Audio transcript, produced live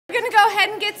going to go ahead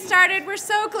and get started. We're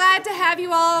so glad to have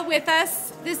you all with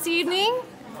us this evening.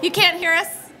 You can't hear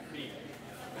us?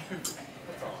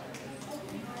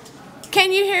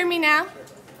 Can you hear me now?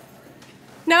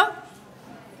 No?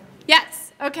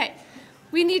 Yes? Okay.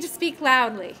 We need to speak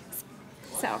loudly.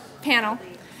 So, panel.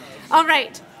 All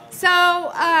right.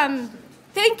 So,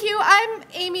 thank you. I'm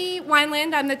Amy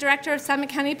Wineland. I'm the Director of Summit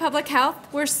County Public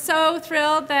Health. We're so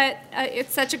thrilled that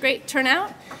it's such a great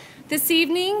turnout this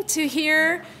evening to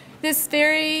hear this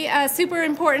very super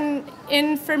important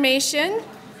information.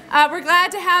 We're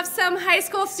glad to have some high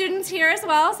school students here as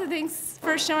well, so thanks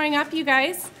for showing up, you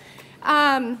guys.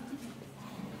 And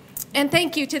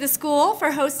thank you to the school for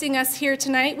hosting us here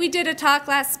tonight. We did a talk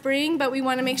last spring, but we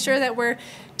want to make sure that we're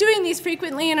doing these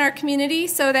frequently in our community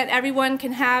so that everyone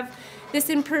can have this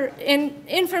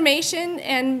information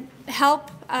and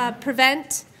help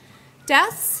prevent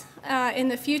deaths in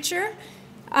the future.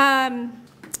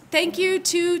 Thank you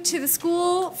to the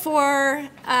school for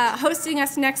hosting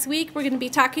us next week. We're going to be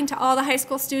talking to all the high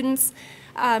school students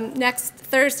next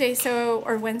Thursday,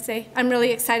 or Wednesday. I'm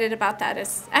really excited about that.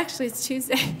 Actually, it's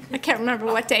Tuesday. I can't remember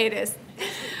what day it is.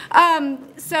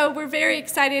 So we're very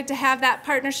excited to have that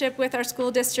partnership with our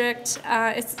school district.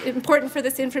 It's important for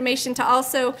this information to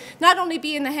also not only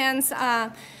be in the hands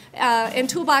and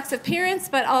toolbox of parents,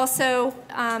 but also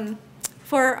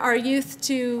for our youth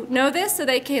to know this so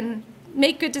they can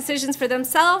make good decisions for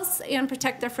themselves and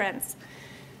protect their friends.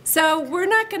 So we're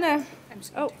not going to...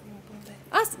 Oh,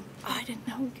 awesome. Oh, I didn't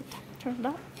know we could turn it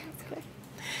off. That's good.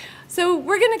 So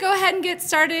we're going to go ahead and get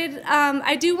started.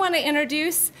 I do want to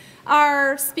introduce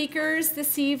our speakers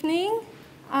this evening.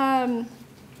 And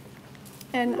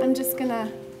I'm just going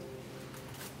to...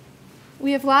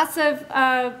 We have lots of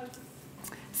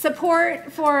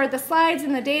support for the slides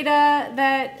and the data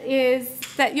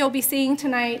that you'll be seeing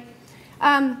tonight.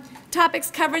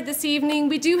 Topics covered this evening.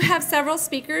 We do have several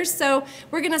speakers, so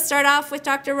we're going to start off with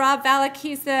Dr. Rob Valek.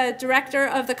 He's the director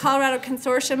of the Colorado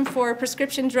Consortium for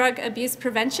Prescription Drug Abuse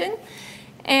Prevention.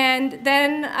 And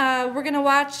then we're going to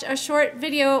watch a short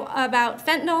video about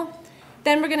fentanyl.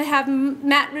 Then we're going to have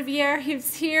Matt Riviere.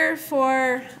 He's here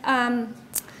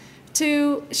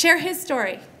to share his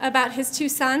story about his two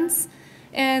sons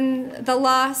and the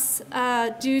loss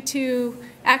due to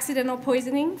accidental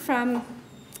poisoning from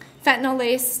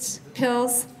fentanyl-laced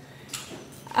pills.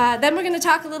 Then we're going to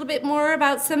talk a little bit more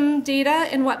about some data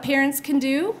and what parents can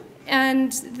do.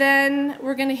 And then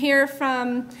we're going to hear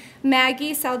from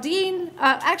Maggie Saldine.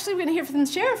 Actually, we're going to hear from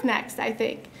the sheriff next, I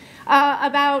think,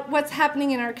 about what's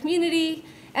happening in our community.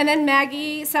 And then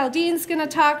Maggie Saldine's going to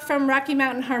talk from Rocky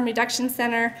Mountain Harm Reduction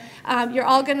Center. You're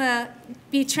all going to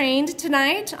be trained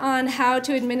tonight on how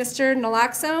to administer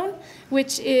naloxone,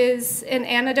 which is an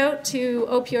antidote to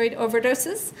opioid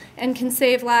overdoses and can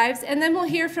save lives. And then we'll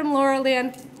hear from Laura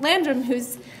Landrum,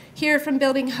 who's here from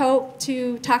Building Hope,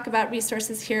 to talk about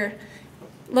resources here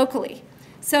locally.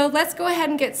 So let's go ahead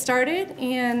and get started,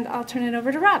 and I'll turn it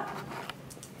over to Rob.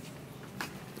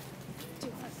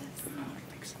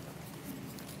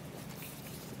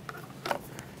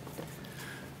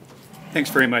 Thanks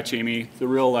very much, Amy. It's a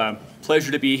real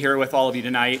pleasure to be here with all of you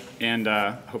tonight, and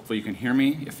hopefully you can hear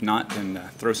me. If not, then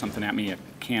throw something at me. A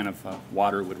can of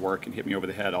water would work and hit me over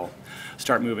the head. I'll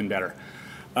start moving better.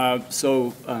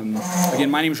 Again,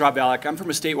 my name is Rob Valek. I'm from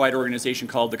a statewide organization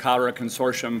called the Colorado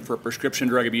Consortium for Prescription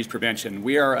Drug Abuse Prevention.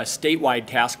 We are a statewide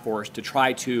task force to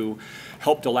try to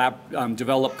help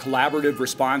develop collaborative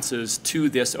responses to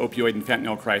this opioid and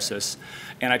fentanyl crisis.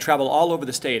 And I travel all over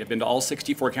the state. I've been to all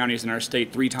 64 counties in our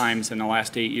state 3 times in the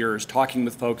last 8 years, talking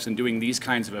with folks and doing these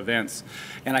kinds of events.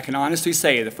 And I can honestly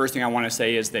say, the first thing I want to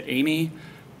say is that Amy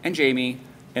and Jamie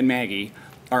and Maggie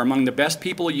are among the best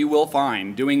people you will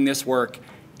find doing this work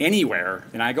anywhere,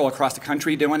 and I go across the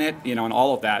country doing it, and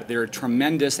all of that. They're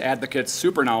tremendous advocates,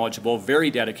 super knowledgeable, very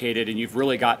dedicated, and you've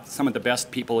really got some of the best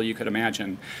people you could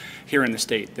imagine here in the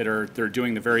state they're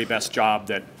doing the very best job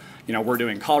that we're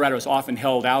doing. Colorado is often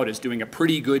held out as doing a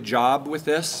pretty good job with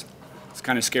this. It's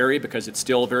kind of scary because it's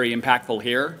still very impactful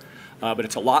here, but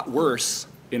it's a lot worse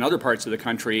in other parts of the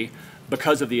country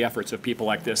because of the efforts of people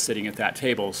like this sitting at that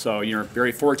table. So you're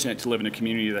very fortunate to live in a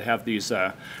community that have these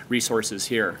resources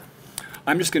here.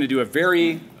 I'm just going to do a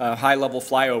very high-level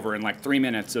flyover in like 3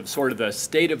 minutes of sort of the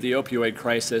state of the opioid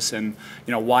crisis and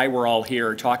why we're all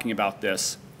here talking about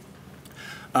this.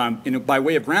 By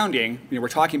way of grounding, we're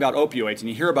talking about opioids, and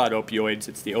you hear about opioids.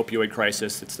 It's the opioid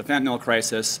crisis, it's the fentanyl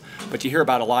crisis, but you hear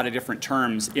about a lot of different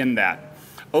terms in that.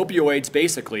 Opioids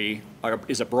basically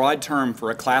is a broad term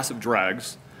for a class of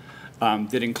drugs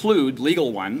that include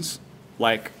legal ones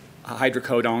like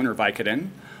hydrocodone or Vicodin,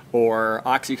 or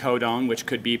oxycodone, which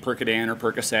could be Percodan or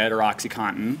Percocet or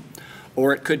OxyContin,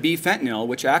 or it could be fentanyl,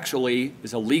 which actually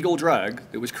is a legal drug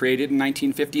that was created in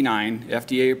 1959,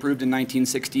 FDA approved in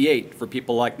 1968 for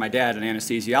people like my dad, an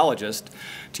anesthesiologist,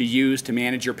 to use to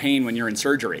manage your pain when you're in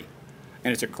surgery.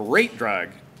 And it's a great drug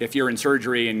if you're in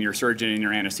surgery and your surgeon and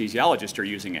your anesthesiologist are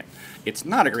using it. It's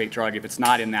not a great drug if it's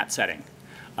not in that setting.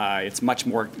 It's much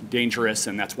more dangerous,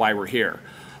 and that's why we're here.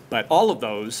 But all of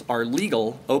those are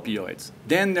legal opioids.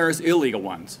 Then there's illegal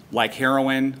ones, like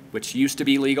heroin, which used to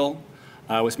be legal,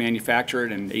 was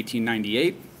manufactured in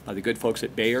 1898 by the good folks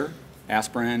at Bayer,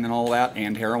 aspirin and all that,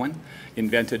 and heroin,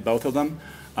 invented both of them.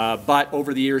 But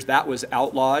over the years, that was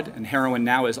outlawed, and heroin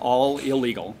now is all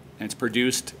illegal, and it's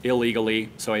produced illegally,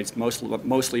 so it's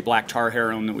mostly black tar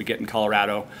heroin that we get in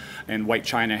Colorado, and white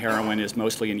China heroin is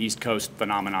mostly an East Coast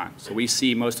phenomenon. So we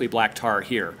see mostly black tar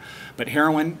here. But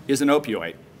heroin is an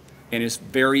opioid, and is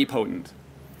very potent.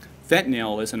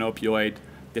 Fentanyl is an opioid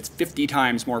that's 50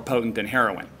 times more potent than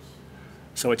heroin.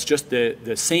 So it's just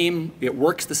the same, it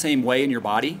works the same way in your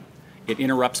body. It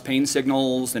interrupts pain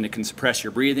signals, and it can suppress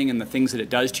your breathing, and the things that it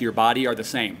does to your body are the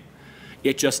same.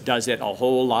 It just does it a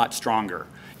whole lot stronger,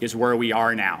 is where we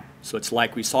are now. So it's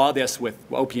like we saw this with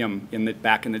opium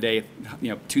back in the day,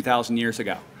 2,000 years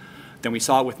ago. Then we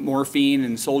saw it with morphine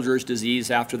and soldier's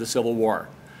disease after the Civil War.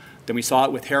 Then we saw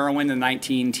it with heroin in the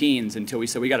 19-teens until we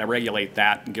said we got to regulate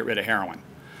that and get rid of heroin.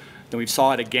 Then we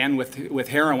saw it again with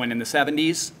heroin in the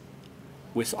 70s,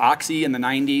 with oxy in the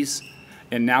 90s,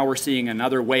 and now we're seeing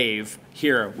another wave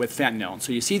here with fentanyl.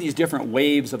 So you see these different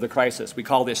waves of the crisis. We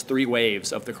call this 3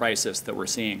 waves of the crisis that we're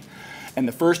seeing. And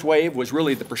the first wave was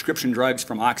really the prescription drugs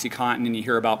from OxyContin, and you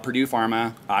hear about Purdue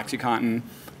Pharma, OxyContin,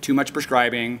 too much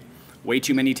prescribing, way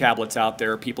too many tablets out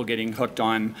there, people getting hooked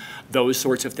on those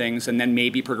sorts of things, and then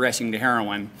maybe progressing to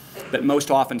heroin, but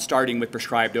most often starting with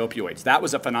prescribed opioids. That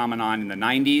was a phenomenon in the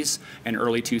 90s and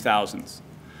early 2000s.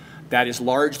 That is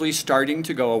largely starting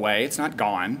to go away. It's not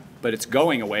gone, but it's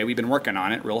going away. We've been working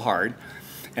on it real hard.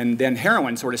 And then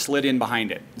heroin sort of slid in behind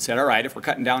it and said, all right, if we're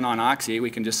cutting down on oxy, we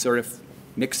can just sort of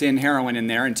mix in heroin in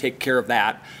there and take care of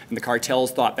that. And the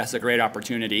cartels thought that's a great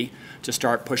opportunity to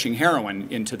start pushing heroin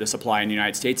into the supply in the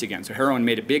United States again. So heroin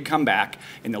made a big comeback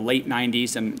in the late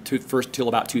 90s and first till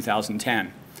about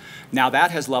 2010. Now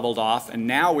that has leveled off, and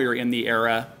now we're in the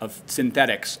era of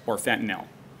synthetics or fentanyl.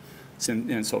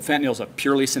 And so fentanyl is a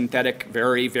purely synthetic,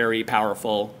 very, very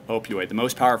powerful opioid, the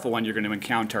most powerful one you're going to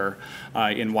encounter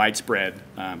in widespread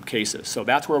cases. So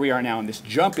that's where we are now in this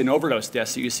jump in overdose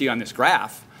deaths that you see on this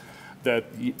graph.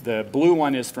 The blue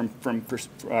one is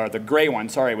the gray one,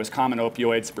 sorry, was common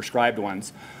opioids, prescribed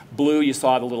ones. Blue, you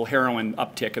saw the little heroin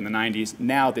uptick in the 90s.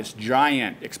 Now this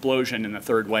giant explosion in the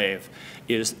third wave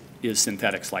is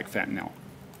synthetics like fentanyl.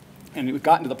 And we've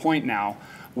gotten to the point now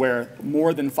where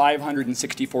more than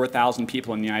 564,000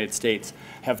 people in the United States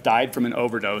have died from an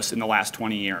overdose in the last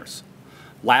 20 years.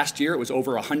 Last year, it was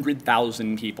over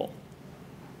 100,000 people.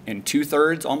 And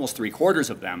 2/3, almost 3/4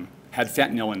 of them had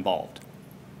fentanyl involved.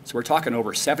 So we're talking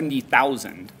over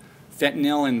 70,000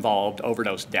 fentanyl-involved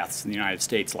overdose deaths in the United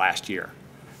States last year.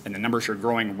 And the numbers are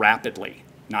growing rapidly.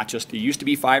 Not just, it used to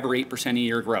be 5 or 8% a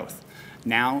year growth.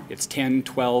 Now it's 10,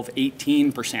 12,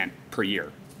 18% per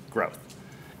year growth.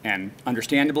 And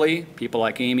understandably, people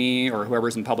like Amy or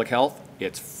whoever's in public health,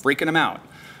 it's freaking them out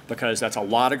because that's a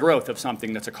lot of growth of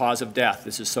something that's a cause of death.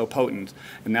 This is so potent,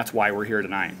 and that's why we're here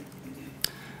tonight.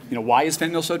 Why is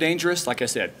fentanyl so dangerous? Like I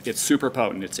said, it's super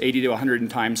potent. It's 80 to 100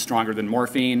 times stronger than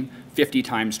morphine, 50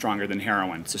 times stronger than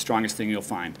heroin. It's the strongest thing you'll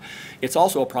find. It's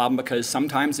also a problem because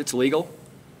sometimes it's legal.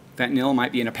 Fentanyl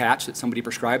might be in a patch that somebody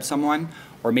prescribed someone,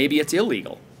 or maybe it's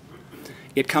illegal.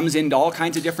 It comes in all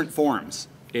kinds of different forms.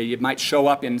 It might show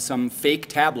up in some fake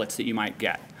tablets that you might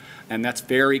get, and that's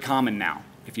very common now.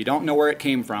 If you don't know where it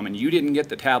came from and you didn't get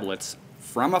the tablets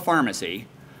from a pharmacy,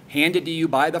 handed to you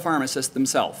by the pharmacist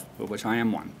themselves, of which I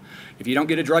am one. If you don't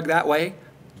get a drug that way,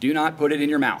 do not put it in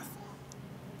your mouth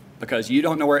because you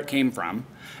don't know where it came from,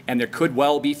 and there could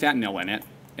well be fentanyl in it,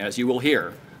 as you will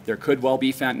hear. There could well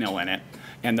be fentanyl in it,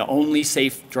 and the only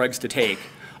safe drugs to take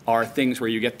are things where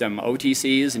you get them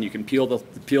OTCs and you can peel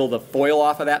the foil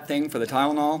off of that thing for the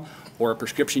Tylenol, or a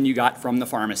prescription you got from the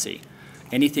pharmacy.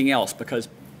 Anything else, because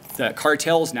the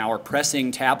cartels now are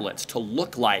pressing tablets to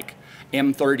look like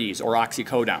M30s or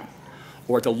oxycodone,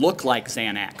 or to look like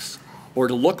Xanax, or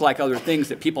to look like other things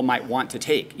that people might want to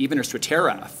take, even a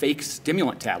Strattera, a fake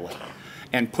stimulant tablet,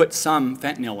 and put some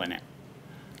fentanyl in it,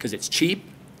 because it's cheap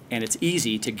and it's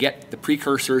easy to get the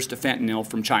precursors to fentanyl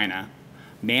from China,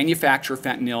 manufacture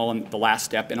fentanyl in the last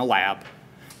step in a lab,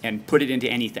 and put it into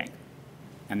anything.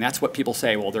 And that's what people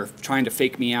say, well, they're trying to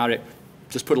fake me out.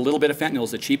 Just put a little bit of fentanyl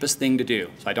is the cheapest thing to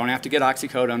do. So I don't have to get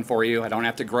oxycodone for you. I don't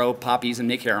have to grow poppies and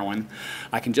make heroin.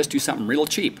 I can just do something real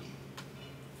cheap.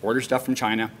 Order stuff from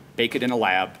China, bake it in a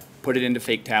lab, put it into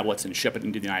fake tablets, and ship it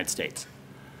into the United States.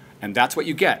 And that's what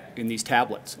you get in these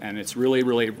tablets. And it's really,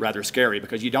 really rather scary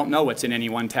because you don't know what's in any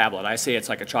one tablet. I say it's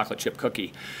like a chocolate chip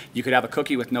cookie. You could have a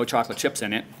cookie with no chocolate chips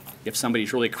in it if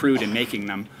somebody's really crude in making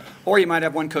them. Or you might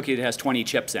have one cookie that has 20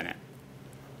 chips in it.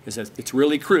 Because it's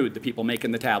really crude, the people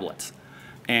making the tablets.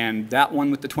 And that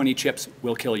one with the 20 chips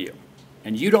will kill you.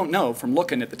 And you don't know from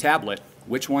looking at the tablet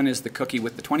which one is the cookie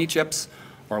with the 20 chips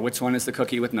or which one is the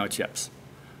cookie with no chips.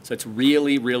 So it's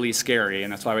really, really scary,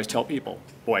 and that's why I always tell people,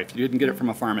 boy, if you didn't get it from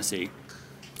a pharmacy,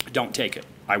 don't take it.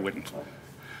 I wouldn't.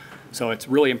 So it's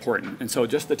really important. And so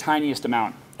just the tiniest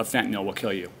amount of fentanyl will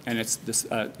kill you. And it's this,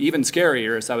 even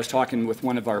scarier, as I was talking with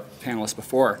one of our panelists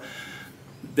before,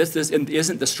 this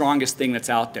isn't the strongest thing that's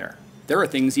out there. There are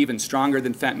things even stronger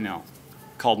than fentanyl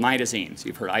called nitazines.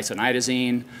 You've heard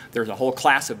isonitazine. There's a whole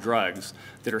class of drugs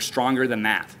that are stronger than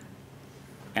that.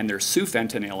 And there's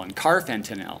sufentanil and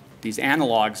carfentanil, these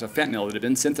analogs of fentanyl that have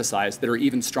been synthesized that are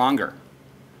even stronger.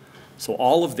 So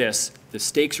all of this, the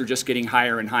stakes are just getting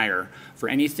higher and higher for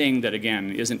anything that,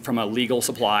 again, isn't from a legal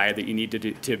supply that you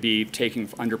need to be taking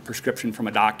under prescription from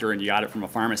a doctor and you got it from a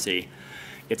pharmacy.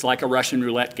 It's like a Russian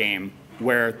roulette game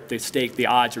where the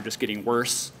odds are just getting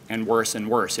worse and worse and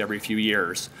worse every few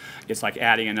years. It's like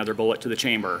adding another bullet to the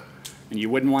chamber. And you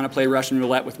wouldn't want to play Russian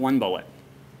roulette with one bullet.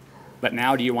 But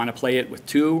now do you want to play it with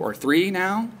 2 or 3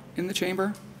 now in the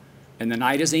chamber? And the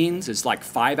nitazines is like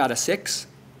 5 out of 6.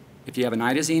 If you have a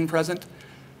nitazine present,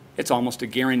 it's almost a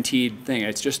guaranteed thing.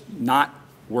 It's just not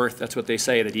worth, that's what they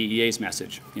say, the DEA's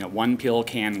message. You know, one pill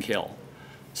can kill.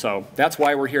 So that's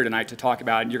why we're here tonight to talk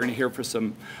about it. You're going to hear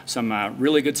from some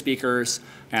really good speakers,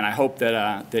 and I hope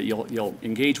that, that you'll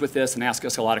engage with this and ask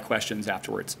us a lot of questions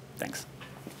afterwards. Thanks.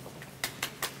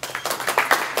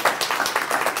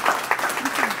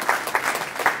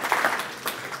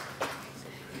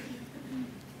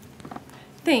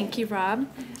 Thank you, Rob.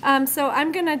 So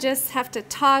I'm going to just have to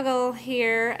toggle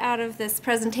here out of this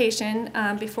presentation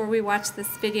before we watch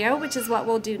this video, which is what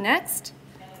we'll do next.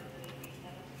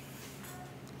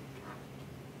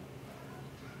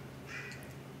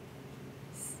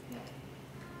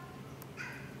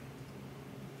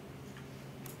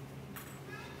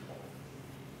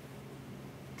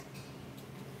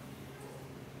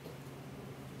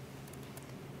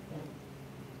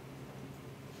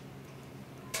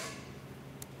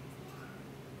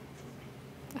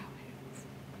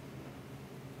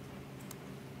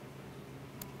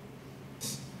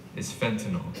 Is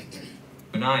fentanyl.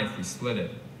 A knife, we split it.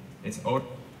 It's what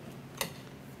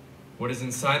is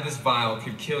inside this vial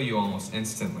could kill you almost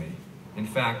instantly. In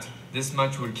fact, this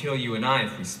much would kill you and I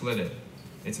if we split it.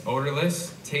 It's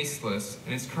odorless, tasteless,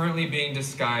 and is currently being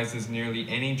disguised as nearly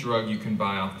any drug you can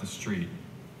buy off the street.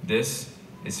 This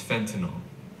is fentanyl.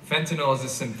 Fentanyl is a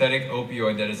synthetic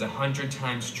opioid that is 100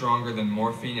 times stronger than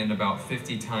morphine and about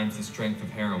 50 times the strength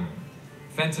of heroin.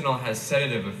 Fentanyl has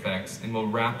sedative effects and will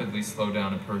rapidly slow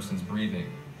down a person's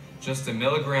breathing. Just a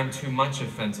milligram too much of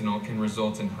fentanyl can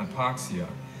result in hypoxia,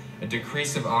 a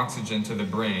decrease of oxygen to the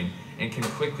brain, and can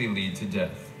quickly lead to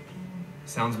death.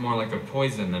 Sounds more like a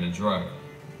poison than a drug.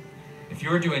 If you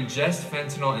were to ingest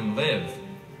fentanyl and live,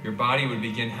 your body would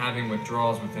begin having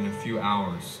withdrawals within a few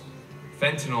hours.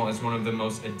 Fentanyl is one of the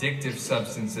most addictive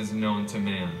substances known to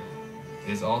man.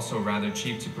 It is also rather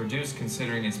cheap to produce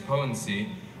considering its potency,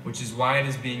 which is why it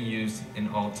is being used in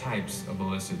all types of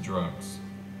illicit drugs.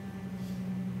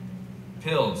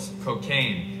 Pills,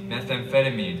 cocaine,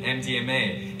 methamphetamine,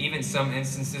 MDMA, even some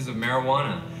instances of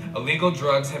marijuana. Illegal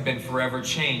drugs have been forever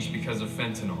changed because of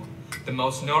fentanyl. The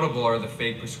most notable are the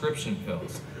fake prescription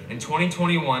pills. In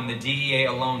 2021, the DEA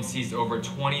alone seized over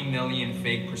 20 million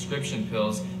fake prescription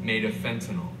pills made of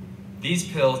fentanyl. These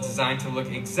pills, designed to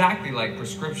look exactly like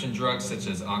prescription drugs such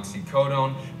as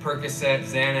oxycodone, Percocet,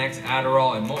 Xanax,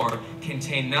 Adderall, and more,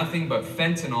 contain nothing but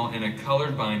fentanyl in a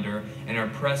colored binder and are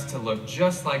pressed to look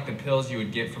just like the pills you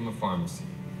would get from a pharmacy.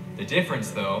 The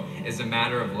difference, though, is a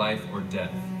matter of life or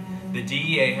death. The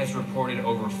DEA has reported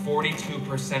over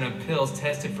 42% of pills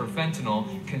tested for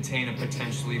fentanyl contain a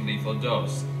potentially lethal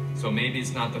dose. So maybe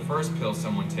it's not the first pill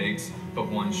someone takes, but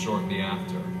one shortly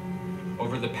after.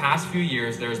 Over the past few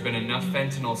years, there has been enough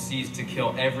fentanyl seized to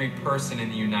kill every person in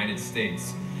the United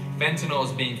States. Fentanyl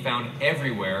is being found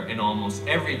everywhere in almost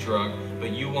every drug,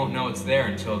 but you won't know it's there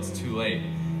until it's too late.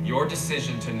 Your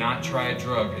decision to not try a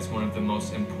drug is one of the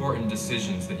most important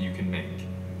decisions that you can make.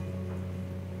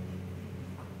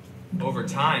 Over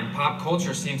time, pop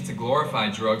culture seems to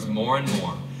glorify drugs more and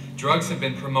more. Drugs have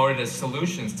been promoted as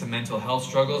solutions to mental health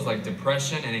struggles like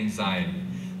depression and anxiety.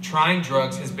 Trying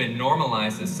drugs has been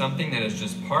normalized as something that is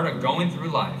just part of going through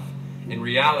life. In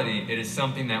reality, it is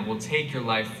something that will take your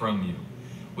life from you.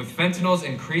 With fentanyl's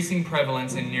increasing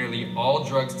prevalence in nearly all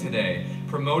drugs today,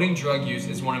 promoting drug use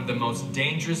is one of the most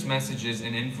dangerous messages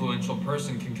an influential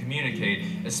person can communicate,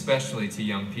 especially to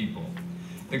young people.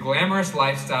 The glamorous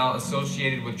lifestyle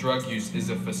associated with drug use is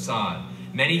a facade.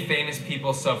 Many famous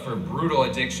people suffer brutal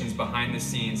addictions behind the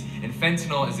scenes, and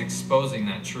fentanyl is exposing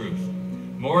that truth.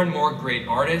 More and more great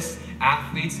artists,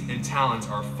 athletes, and talents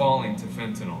are falling to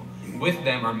fentanyl. With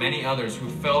them are many others who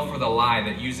fell for the lie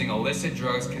that using illicit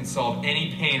drugs can solve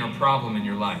any pain or problem in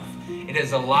your life. It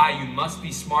is a lie you must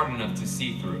be smart enough to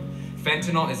see through.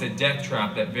 Fentanyl is a death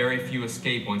trap that very few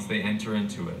escape once they enter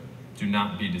into it. Do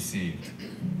not be deceived.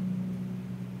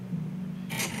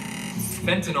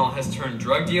 Fentanyl has turned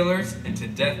drug dealers into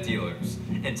death dealers,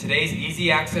 and today's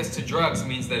easy access to drugs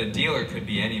means that a dealer could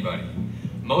be anybody.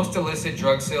 Most illicit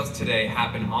drug sales today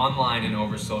happen online and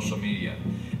over social media.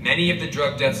 Many of the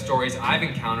drug death stories I've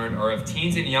encountered are of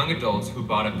teens and young adults who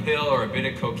bought a pill or a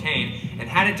bit of cocaine and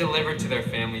had it delivered to their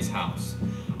family's house.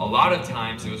 A lot of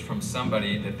times it was from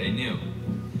somebody that they knew.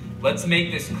 Let's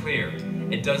make this clear.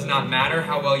 It does not matter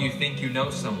how well you think you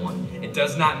know someone. It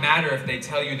does not matter if they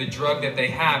tell you the drug that they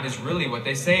have is really what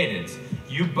they say it is.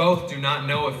 You both do not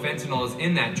know if fentanyl is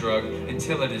in that drug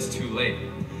until it is too late.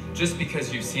 Just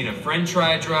because you've seen a friend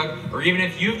try a drug, or even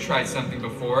if you've tried something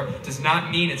before, does not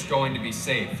mean it's going to be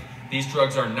safe. These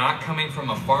drugs are not coming from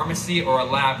a pharmacy or a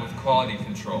lab with quality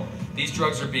control. These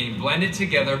drugs are being blended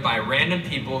together by random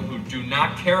people who do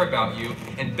not care about you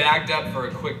and bagged up for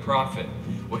a quick profit.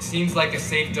 What seems like a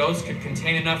safe dose could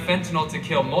contain enough fentanyl to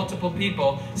kill multiple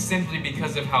people simply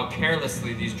because of how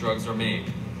carelessly these drugs are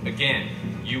made. Again,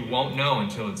 you won't know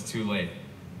until it's too late.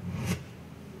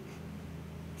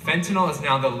 Fentanyl is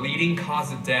now the leading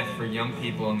cause of death for young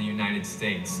people in the United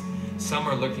States. Some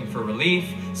are looking for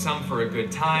relief, some for a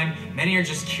good time. Many are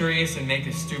just curious and make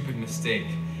a stupid mistake.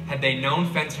 Had they known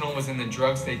fentanyl was in the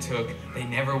drugs they took, they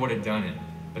never would have done it.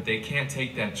 But they can't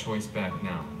take that choice back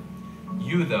now.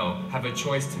 You, though, have a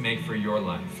choice to make for your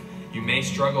life. You may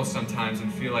struggle sometimes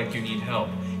and feel like you need help.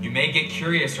 You may get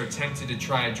curious or tempted to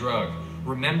try a drug.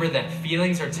 Remember that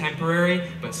feelings are temporary,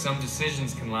 but some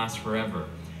decisions can last forever.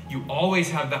 You always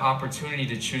have the opportunity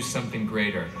to choose something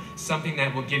greater, something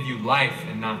that will give you life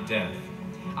and not death.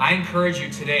 I encourage you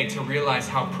today to realize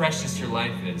how precious your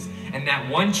life is, and that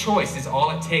one choice is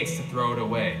all it takes to throw it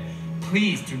away.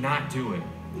 Please do not do it.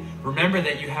 Remember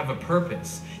that you have a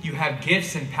purpose. You have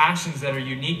gifts and passions that are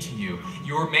unique to you.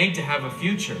 You were made to have a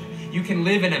future. You can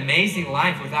live an amazing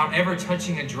life without ever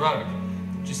touching a drug.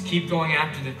 Just keep going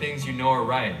after the things you know are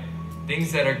right,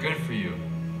 things that are good for you.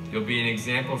 You'll be an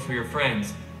example for your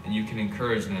friends, and you can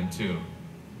encourage them too.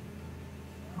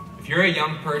 If you're a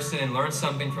young person and learned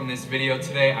something from this video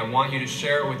today, I want you to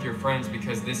share it with your friends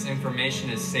because this information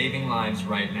is saving lives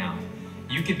right now.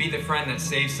 You could be the friend that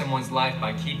saves someone's life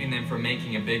by keeping them from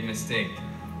making a big mistake.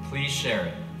 Please share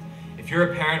it. If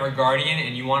you're a parent or guardian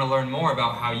and you want to learn more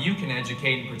about how you can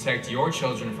educate and protect your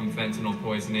children from fentanyl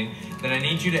poisoning, then I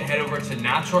need you to head over to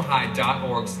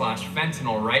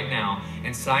naturalhigh.org/fentanyl right now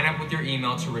and sign up with your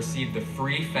email to receive the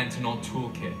free fentanyl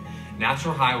toolkit.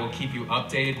 Natural High will keep you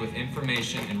updated with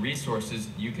information and resources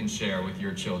you can share with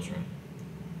your children.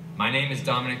 My name is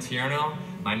Dominic Tierno.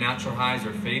 My natural highs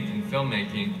are faith and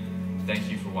filmmaking.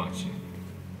 Thank you for watching.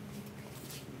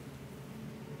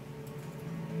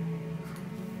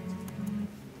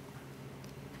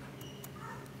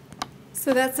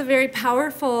 So that's a very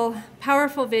powerful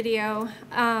video,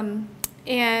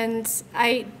 and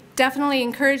I definitely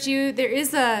encourage you. There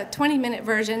is a 20-minute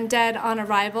version, Dead on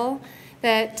Arrival,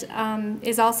 that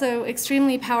is also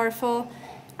extremely powerful.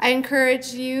 I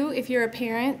encourage you, if you're a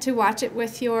parent, to watch it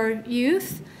with your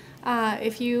youth.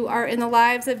 If you are in the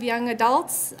lives of young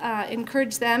adults,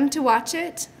 encourage them to watch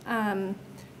it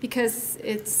because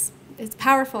it's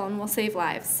powerful and will save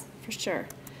lives, for sure.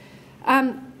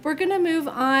 We're going to move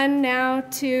on now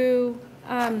to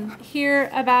hear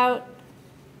about,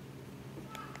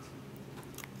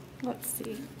 let's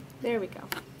see, there we go.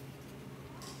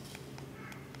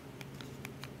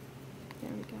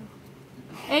 There we go.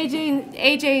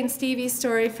 AJ and Stevie's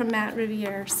story from Matt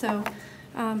Riviere. So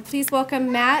please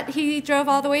welcome Matt. He drove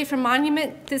all the way from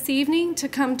Monument this evening to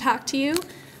come talk to you.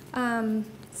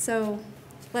 So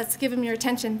let's give him your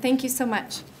attention. Thank you so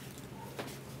much.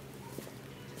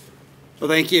 Well,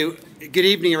 thank you. Good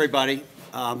evening, everybody.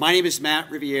 My name is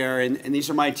Matt Riviere, and these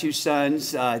are my two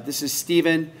sons. This is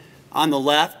Stephen on the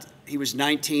left. He was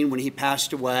 19 when he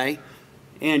passed away.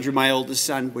 Andrew, my oldest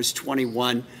son, was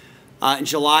 21. In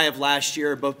July of last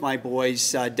year, both my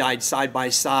boys died side by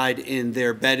side in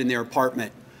their bed in their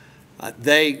apartment.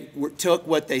 They took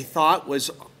what they thought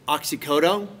was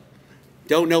oxycodone.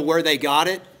 Don't know where they got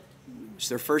it. It's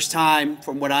their first time,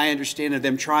 from what I understand of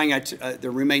them trying it. Their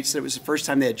roommates said it was the first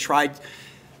time they had tried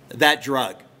that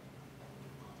drug.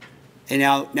 And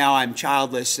now I'm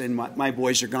childless and my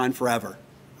boys are gone forever.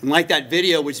 And like that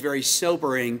video was very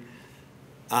sobering,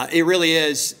 it really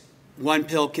is one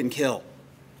pill can kill.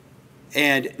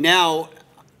 And now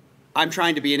I'm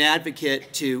trying to be an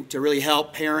advocate to really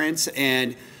help parents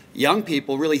and young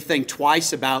people really think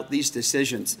twice about these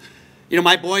decisions. You know,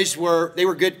 my boys were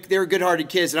good-hearted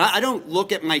kids, and I don't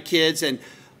look at my kids and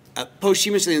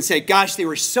posthumously and say, gosh, they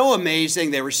were so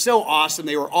amazing, they were so awesome,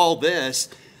 they were all this.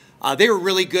 They were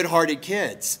really good-hearted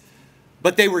kids,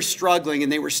 but they were struggling and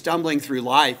they were stumbling through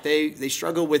life. They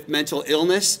struggled with mental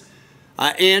illness.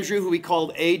 Andrew, who we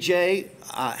called AJ,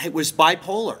 was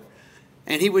bipolar.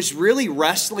 And he was really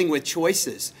wrestling with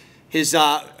choices.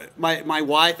 My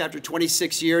wife, after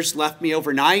 26 years, left me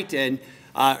overnight, and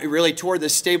it really tore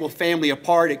this stable family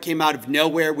apart. It came out of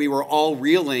nowhere. We were all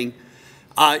reeling.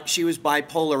 She was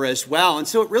bipolar as well. And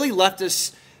so it really left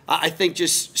us, I think,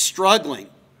 just struggling.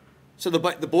 So the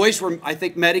boys were, I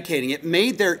think, medicating. It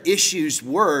made their issues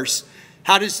worse.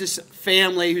 How does this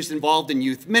family who's involved in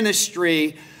youth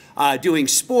ministry, doing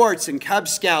sports and Cub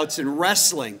Scouts and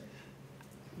wrestling,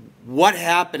 what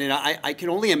happened? And I can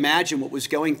only imagine what was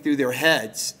going through their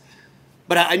heads.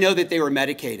 But I know that they were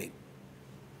medicating.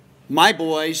 My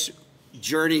boys'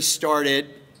 journey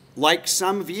started, like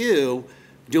some of you,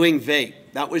 doing vape.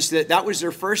 That was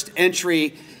their first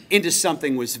entry into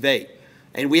something, was vape.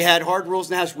 And we had hard rules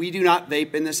in the house. We do not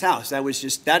vape in this house.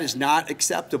 That is not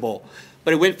acceptable.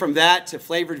 But it went from that to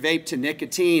flavored vape to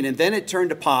nicotine, and then it turned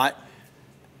to pot,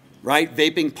 right?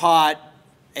 Vaping pot,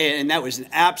 and that was an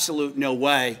absolute no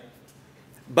way.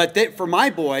 But for my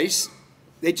boys,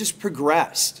 they just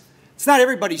progressed. It's not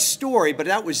everybody's story, but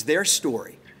that was their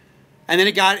story. And then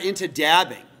it got into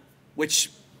dabbing,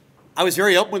 which I was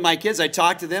very open with my kids. I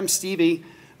talked to them. Stevie,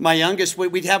 my youngest,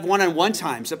 we'd have one-on-one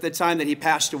times up to the time that he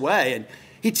passed away. And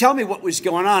he'd tell me what was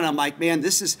going on. I'm like, man,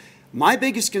 this is my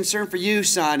biggest concern for you,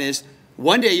 son, is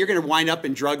one day you're going to wind up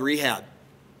in drug rehab.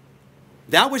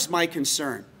 That was my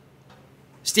concern.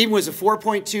 Stephen was a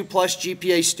 4.2 plus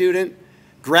GPA student,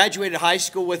 graduated high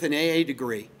school with an AA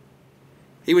degree.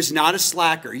 He was not a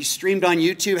slacker. He streamed on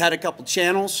YouTube, had a couple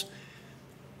channels.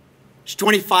 He's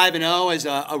 25-0 as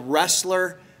a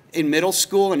wrestler in middle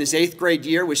school. In his 8th grade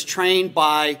year, was trained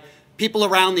by people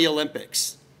around the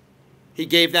Olympics. He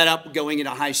gave that up going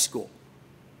into high school.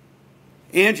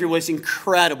 Andrew was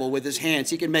incredible with his hands.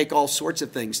 He could make all sorts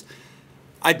of things.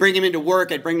 I'd bring him into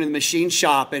work. I'd bring him to the machine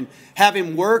shop and have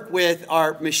him work with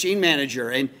our machine manager.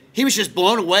 And he was just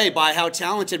blown away by how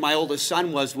talented my oldest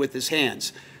son was with his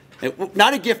hands.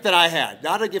 Not a gift that I had.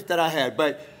 Not a gift that I had.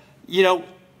 But, you know,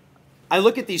 I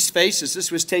look at these faces.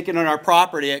 This was taken on our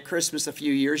property at Christmas a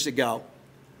few years ago.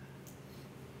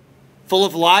 Full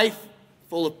of life,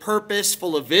 full of purpose,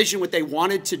 full of vision, what they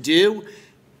wanted to do.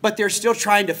 But they're still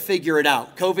trying to figure it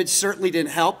out. COVID certainly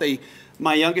didn't help.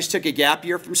 My youngest took a gap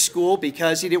year from school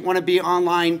because he didn't want to be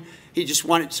online. So he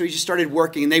just started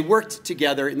working. And they worked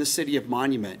together in the city of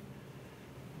Monument.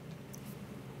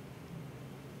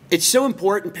 It's so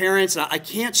important, parents, and I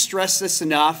can't stress this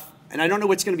enough, and I don't know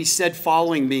what's going to be said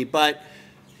following me, but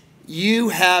you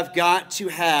have got to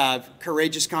have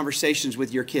courageous conversations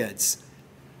with your kids.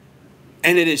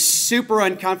 And it is super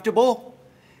uncomfortable,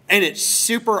 and it's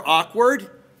super awkward,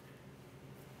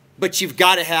 but you've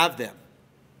got to have them.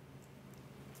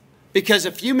 Because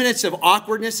a few minutes of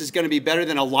awkwardness is going to be better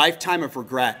than a lifetime of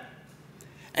regret.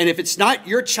 And if it's not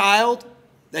your child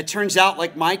that turns out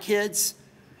like my kids,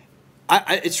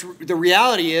 the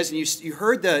reality is, and you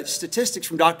heard the statistics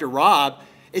from Dr. Rob,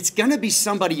 it's going to be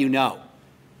somebody you know.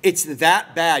 It's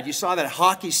that bad. You saw that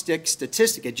hockey stick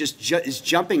statistic. It just is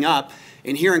jumping up.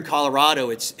 And here in Colorado,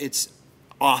 it's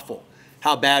awful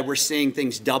how bad we're seeing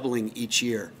things doubling each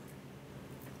year.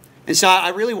 And so I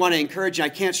really want to encourage you. I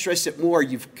can't stress it more.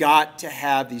 You've got to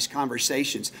have these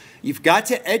conversations. You've got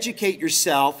to educate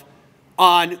yourself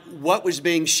on what was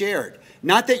being shared.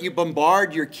 Not that you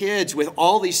bombard your kids with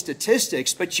all these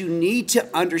statistics, but you need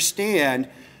to understand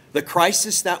the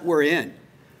crisis that we're in.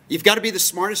 You've got to be the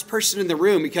smartest person in the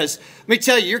room because, let me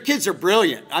tell you, your kids are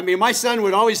brilliant. I mean, my son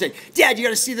would always say, Dad, you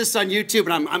got to see this on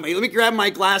YouTube. And let me grab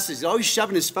my glasses. He's always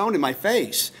shoving his phone in my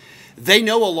face. They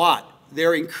know a lot.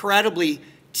 They're incredibly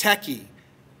techie.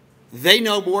 They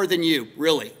know more than you,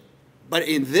 really. But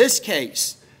in this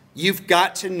case, you've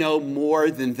got to know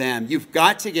more than them. You've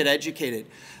got to get educated.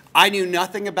 I knew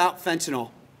nothing about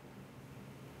fentanyl.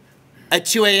 At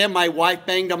 2 a.m., my wife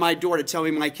banged on my door to tell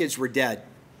me my kids were dead.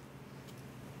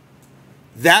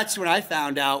 That's when I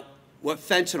found out what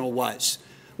fentanyl was.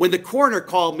 When the coroner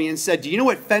called me and said, "Do you know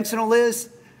what fentanyl is?"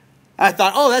 I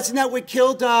thought, "Oh, isn't that what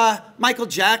killed Michael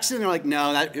Jackson?" They're like,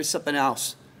 "No, that was something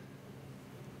else."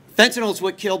 Fentanyl is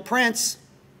what killed Prince.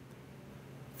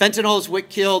 Fentanyl is what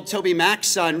killed Toby Mac's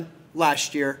son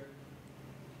last year.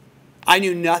 I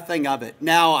knew nothing of it.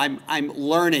 Now I'm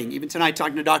learning. Even tonight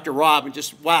talking to Dr. Rob, and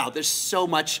just, wow, there's so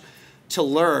much to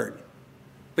learn.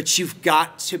 But you've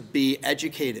got to be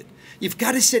educated. You've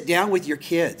got to sit down with your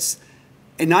kids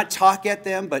and not talk at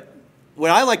them. But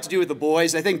what I like to do with the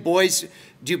boys, I think boys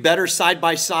do better side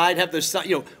by side, have those,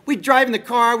 we'd drive in the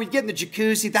car, we'd get in the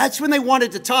jacuzzi. That's when they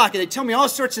wanted to talk. And they tell me all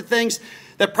sorts of things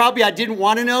that probably I didn't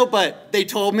want to know, but they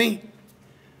told me.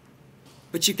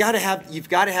 But you've got to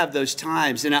have those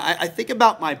times. And I think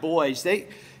about my boys.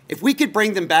 If we could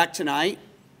bring them back tonight,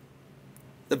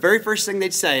 the very first thing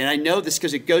they'd say, and I know this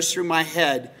because it goes through my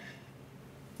head,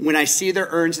 when I see their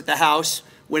urns at the house,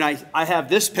 when I have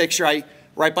this picture,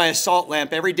 right by a salt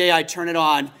lamp, every day I turn it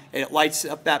on and it lights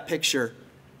up that picture.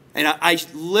 And I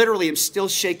literally am still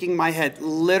shaking my head,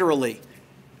 literally,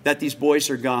 that these boys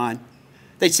are gone.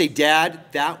 They'd say, "Dad,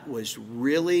 that was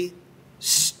really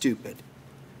stupid.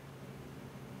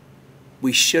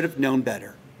 We should have known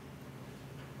better."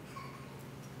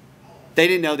 They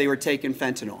didn't know they were taking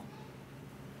fentanyl.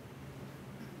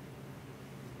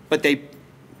 But they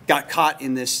got caught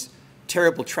in this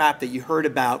terrible trap that you heard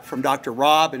about from Dr.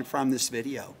 Rob and from this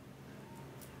video.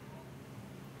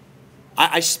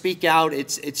 I speak out.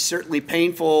 It's certainly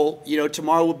painful.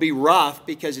 Tomorrow will be rough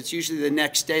because it's usually the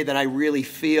next day that I really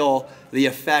feel the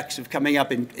effects of coming up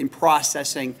and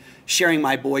processing, sharing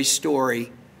my boy's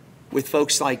story with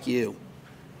folks like you.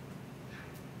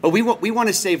 But we want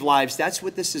to save lives. That's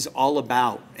what this is all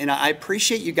about. And I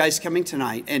appreciate you guys coming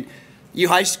tonight. And you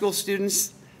high school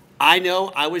students, I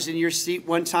know I was in your seat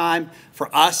one time. For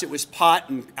us, it was pot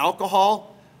and alcohol.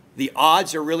 The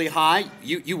odds are really high.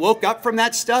 You woke up from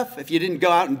that stuff if you didn't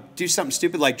go out and do something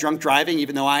stupid like drunk driving,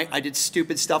 even though I did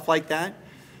stupid stuff like that.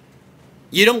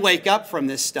 You don't wake up from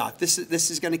this stuff. This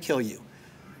is going to kill you.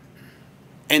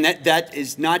 And that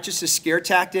is not just a scare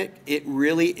tactic. It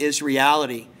really is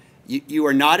reality. You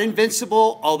are not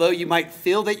invincible. Although you might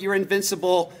feel that you're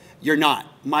invincible, you're not.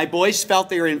 My boys felt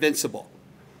they were invincible.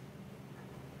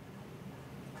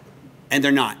 And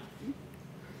they're not.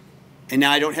 And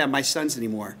now I don't have my sons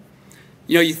anymore.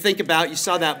 You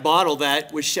saw that bottle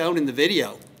that was shown in the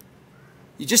video.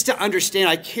 Just to understand,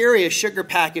 I carry a sugar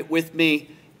packet with me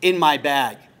in my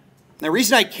bag. Now, the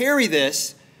reason I carry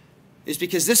this is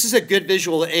because this is a good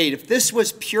visual aid. If this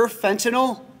was pure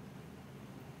fentanyl,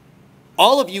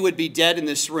 all of you would be dead in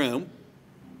this room,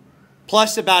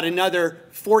 plus about another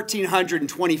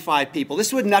 1,425 people.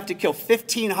 This would enough to kill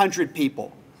 1,500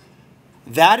 people.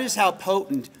 That is how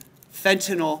potent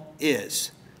fentanyl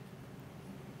is.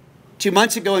 2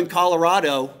 months ago in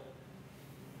Colorado,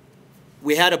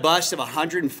 we had a bust of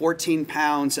 114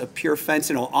 pounds of pure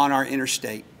fentanyl on our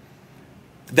interstate.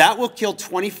 That will kill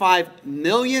 25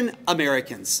 million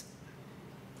Americans.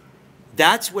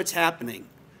 That's what's happening.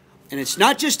 And it's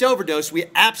not just overdose. We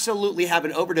absolutely have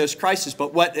an overdose crisis.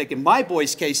 But like in my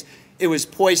boy's case, it was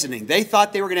poisoning. They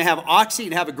thought they were going to have Oxy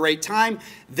and have a great time.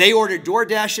 They ordered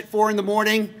DoorDash at 4 in the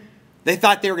morning. They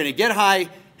thought they were going to get high,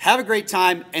 have a great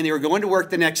time, and they were going to work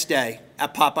the next day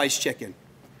at Popeye's Chicken.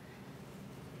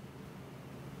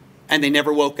 And they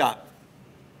never woke up.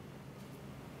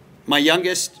 My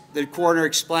youngest, the coroner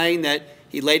explained that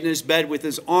he laid in his bed with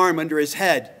his arm under his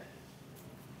head.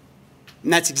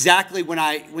 And that's exactly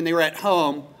when they were at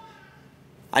home,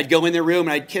 I'd go in their room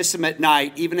and I'd kiss them at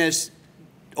night, even as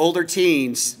older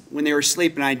teens, when they were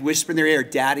sleeping, I'd whisper in their ear,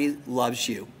 "Daddy loves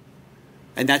you."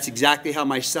 And that's exactly how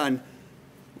my son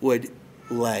would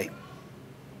lay.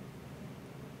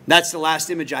 That's the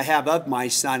last image I have of my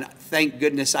son. Thank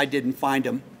goodness I didn't find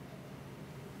him.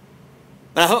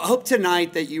 But I hope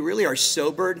tonight that you really are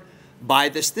sobered by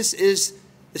this. This is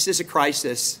a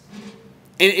crisis.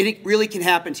 And it really can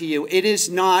happen to you. It is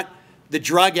not the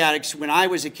drug addicts when I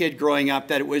was a kid growing up,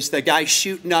 that it was the guy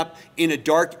shooting up in a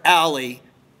dark alley.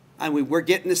 I mean, we're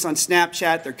getting this on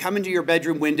Snapchat. They're coming to your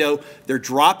bedroom window. They're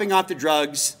dropping off the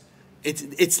drugs.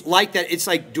 It's like that. It's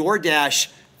like DoorDash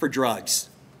for drugs.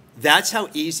 That's how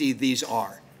easy these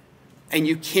are. And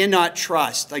you cannot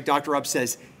trust, like Dr. Rob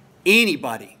says,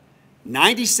 anybody.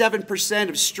 97%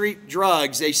 of street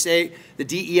drugs, they say, the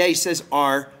DEA says,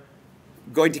 are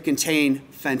going to contain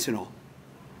fentanyl.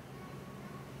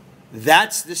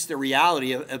 That's just the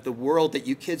reality of the world that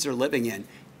you kids are living in.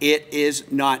 It is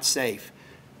not safe.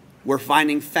 We're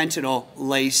finding fentanyl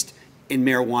laced in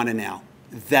marijuana now.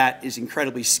 That is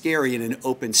incredibly scary in an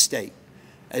open state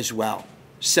as well.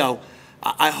 So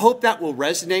I hope that will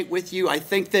resonate with you. I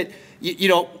think that, you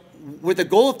know, what the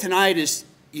goal of tonight is,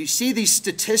 you see these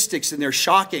statistics and they're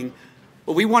shocking,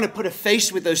 but we want to put a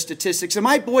face with those statistics. And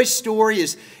my boy's story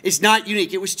is not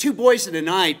unique. It was 2 boys in a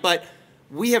night, but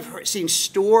we have seen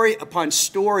story upon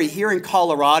story here in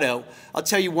Colorado. I'll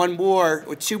tell you one more,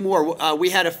 or 2 more. We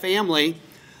had a family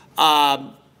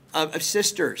of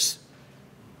sisters.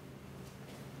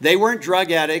 They weren't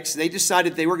drug addicts. They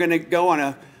decided they were going to go on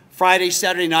a Friday,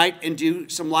 Saturday night and do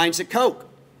some lines of coke.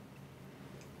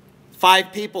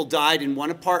 5 people died in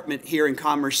one apartment here in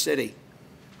Commerce City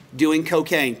doing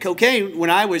cocaine. Cocaine, when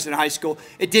I was in high school,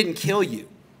 it didn't kill you.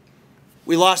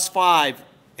 We lost 5,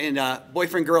 and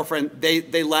boyfriend, girlfriend,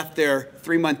 they left their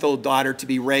 3-month-old daughter to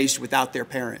be raised without their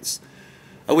parents.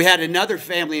 We had another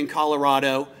family in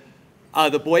Colorado.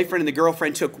 The boyfriend and the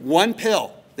girlfriend took 1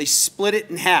 pill. They split it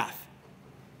in half.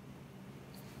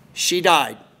 She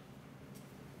died.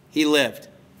 He lived.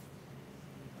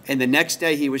 And the next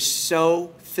day, he was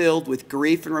so filled with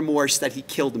grief and remorse that he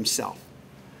killed himself.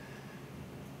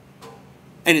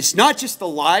 And it's not just the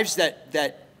lives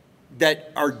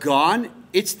that are gone,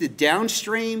 it's the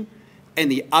downstream and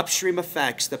the upstream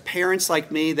effects. The parents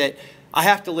like me that I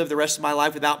have to live the rest of my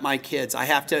life without my kids. I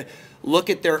have to look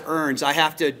at their urns. I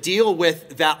have to deal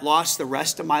with that loss the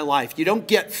rest of my life. You don't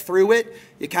get through it,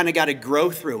 you kind of got to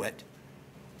grow through it.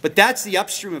 But that's the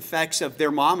upstream effects of their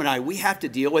mom and I. We have to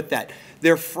deal with that.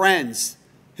 Their friends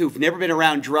who've never been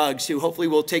around drugs, who hopefully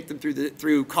will take them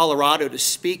through Colorado to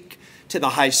speak to the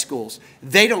high schools.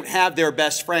 They don't have their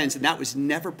best friends, and that was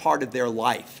never part of their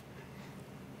life.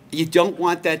 You don't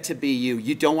want that to be you.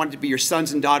 You don't want it to be your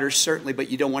sons and daughters, certainly,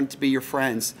 but you don't want it to be your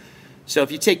friends. So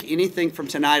if you take anything from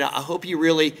tonight, I hope you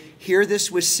really hear this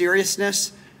with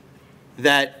seriousness,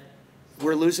 that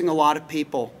we're losing a lot of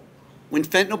people. When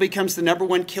fentanyl becomes the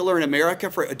 #1 killer in America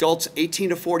for adults 18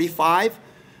 to 45,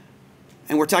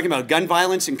 and we're talking about gun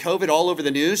violence and COVID all over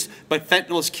the news, but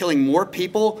fentanyl is killing more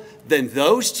people than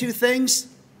those 2 things,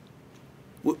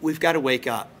 we've got to wake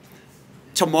up.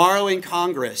 Tomorrow in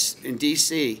Congress, in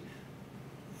D.C.,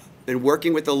 been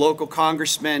working with the local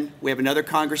congressman. We have another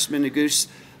congressman, Goose,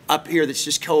 up here that's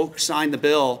just co-signed the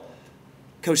bill,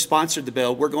 co-sponsored the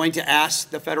bill. We're going to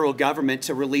ask the federal government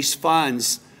to release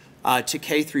funds to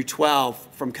K through 12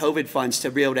 from COVID funds to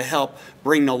be able to help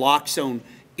bring naloxone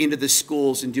into the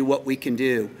schools and do what we can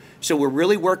do. So we're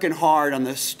really working hard on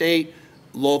the state,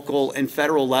 local, and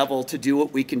federal level to do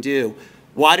what we can do.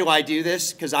 Why do I do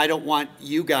this? Because I don't want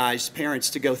you guys,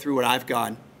 parents, to go through what I've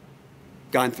gone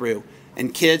through.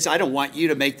 And kids, I don't want you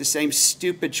to make the same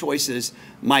stupid choices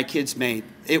my kids made.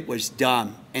 It was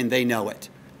dumb, and they know it.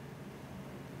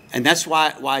 And that's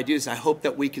why I do this. I hope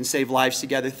that we can save lives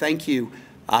together. Thank you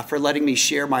for letting me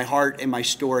share my heart and my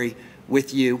story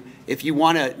with you. If you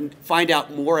want to find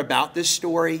out more about this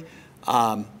story,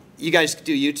 you guys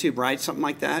do YouTube, right? Something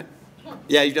like that?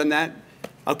 Yeah, you've done that?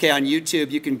 Okay, on YouTube,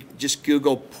 you can just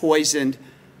Google Poisoned,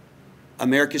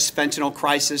 America's Fentanyl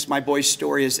Crisis. My boy's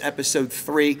story is episode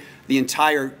 3. The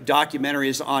entire documentary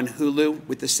is on Hulu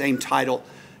with the same title.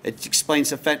 It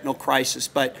explains the fentanyl crisis,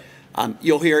 but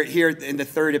you'll hear it here in the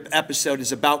 3rd episode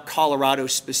is about Colorado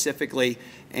specifically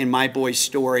and my boy's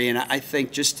story. And I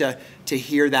think just to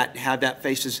hear that, have that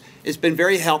face has been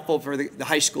very helpful for the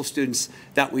high school students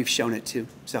that we've shown it to.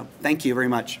 So thank you very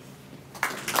much.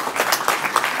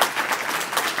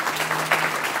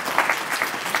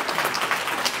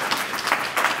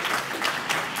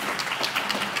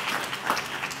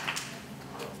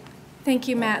 Thank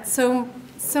you, Matt, so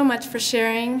much for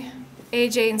sharing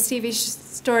AJ and Stevie's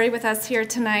story with us here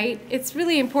tonight. It's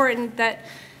really important that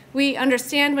we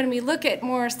understand when we look at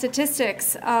more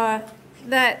statistics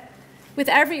that with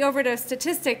every overdose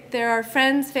statistic, there are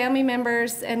friends, family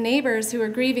members, and neighbors who are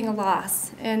grieving a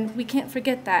loss, and we can't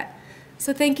forget that.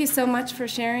 So thank you so much for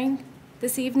sharing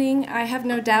this evening. I have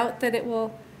no doubt that it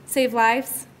will save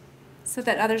lives so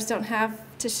that others don't have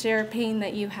to share pain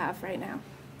that you have right now.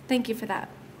 Thank you for that.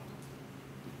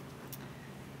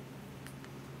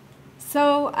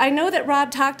 So I know that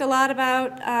Rob talked a lot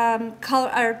about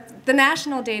the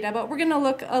national data, but we're going to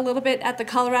look a little bit at the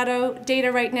Colorado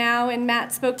data right now, and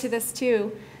Matt spoke to this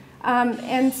too.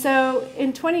 And so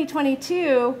in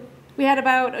 2022, we had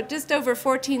about just over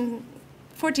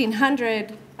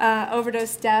 1,400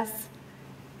 overdose deaths,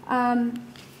 and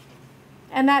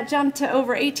that jumped to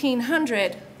over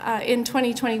 1,800 in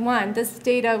 2021. This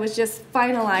data was just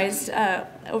finalized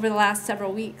over the last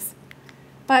several weeks.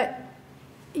 But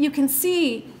you can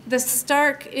see the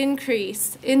stark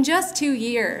increase in just 2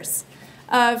 years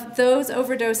of those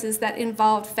overdoses that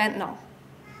involved fentanyl.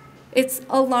 It's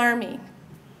alarming.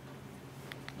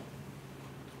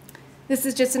 This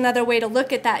is just another way to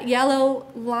look at that yellow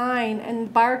line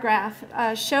and bar graph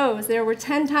shows there were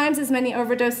 10 times as many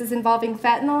overdoses involving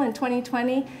fentanyl in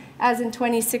 2020 as in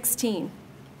 2016.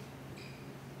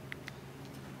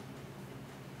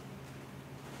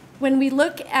 When we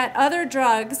look at other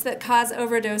drugs that cause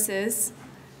overdoses,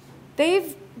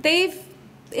 they've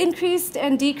increased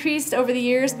and decreased over the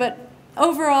years, but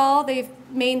overall they've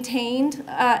maintained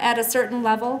at a certain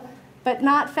level, but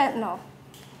not fentanyl.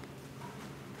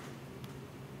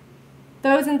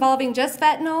 Those involving just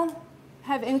fentanyl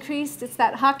have increased. It's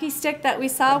that hockey stick that we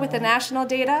saw with the national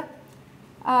data.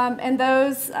 And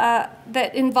those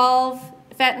that involve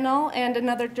fentanyl and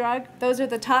another drug, those are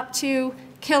the top 2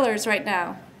 killers right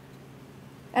now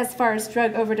as far as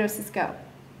drug overdoses go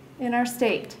in our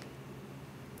state.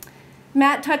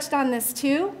 Matt touched on this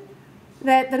too,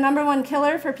 that the #1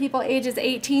 killer for people ages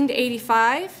 18 to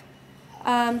 85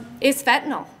 is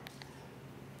fentanyl.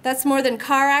 That's more than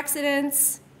car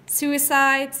accidents,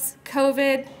 suicides,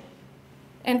 COVID,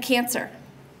 and cancer.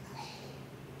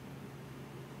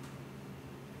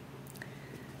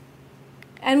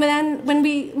 And then when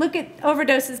we look at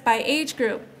overdoses by age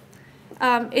group,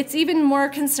 it's even more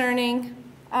concerning.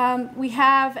 We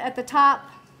have at the top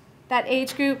that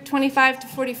age group 25 to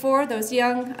 44, those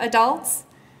young adults.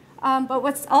 But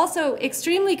what's also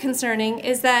extremely concerning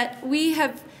is that we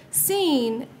have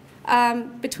seen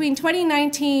between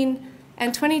 2019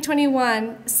 and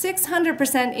 2021,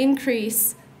 600%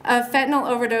 increase of fentanyl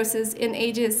overdoses in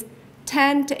ages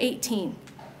 10 to 18.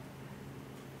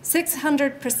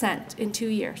 600% in 2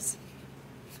 years.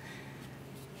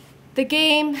 The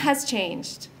game has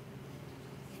changed.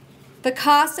 The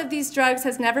cost of these drugs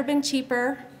has never been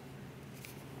cheaper,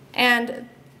 and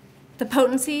the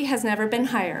potency has never been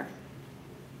higher.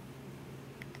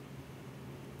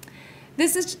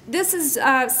 This is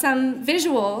some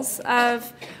visuals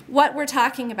of what we're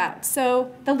talking about.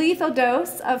 So the lethal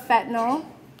dose of fentanyl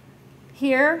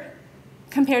here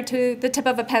compared to the tip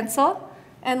of a pencil,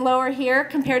 and lower here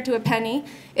compared to a penny.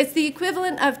 It's the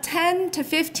equivalent of 10 to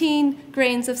 15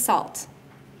 grains of salt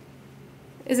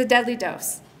is a deadly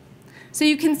dose. So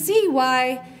you can see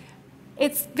why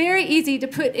it's very easy to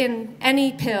put in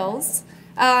any pills.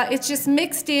 It's just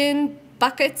mixed in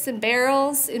buckets and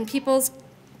barrels in people's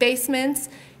basements.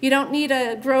 You don't need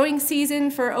a growing season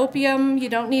for opium. You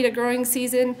don't need a growing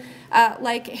season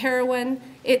like heroin.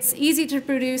 It's easy to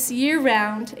produce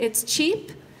year-round. It's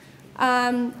cheap.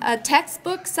 A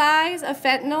textbook size of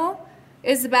fentanyl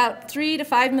is about $3 to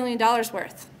 $5 million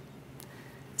worth.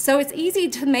 So it's easy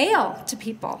to mail to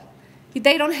people.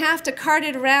 They don't have to cart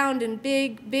it around in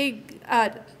big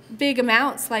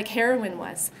amounts like heroin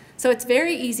was. So it's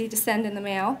very easy to send in the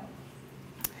mail.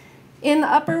 In the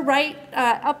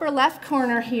upper left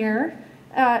corner here,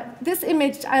 this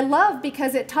image I love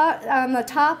because on the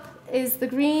top is the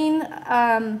green.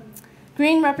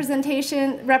 Green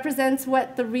represents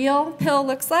what the real pill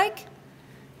looks like.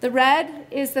 The red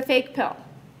is the fake pill.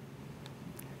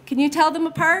 Can you tell them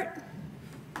apart?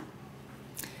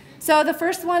 So the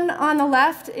first one on the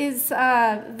left is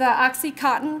the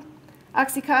Oxycontin,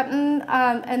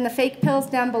 and the fake pills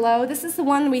down below. This is the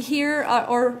one we hear,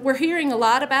 or we're hearing a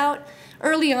lot about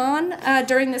early on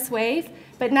during this wave,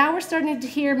 but now we're starting to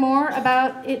hear more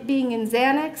about it being in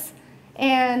Xanax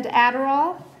and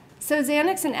Adderall. So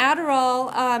Xanax and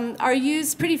Adderall are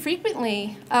used pretty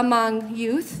frequently among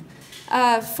youth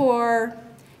for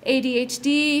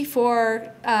ADHD,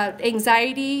 for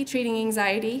anxiety, treating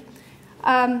anxiety.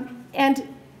 And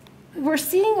we're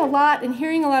seeing a lot and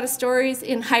hearing a lot of stories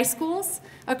in high schools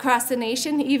across the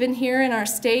nation, even here in our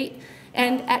state,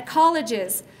 and at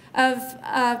colleges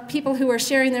of people who are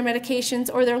sharing their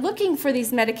medications, or they're looking for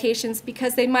these medications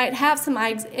because they might have some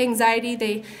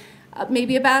anxiety.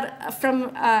 Maybe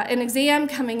from an exam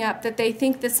coming up that they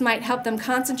think this might help them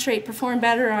concentrate, perform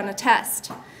better on a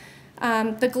test.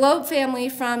 The Globe family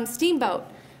from Steamboat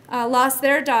lost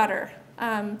their daughter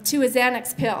to a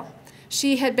Xanax pill.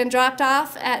 She had been dropped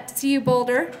off at CU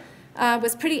Boulder,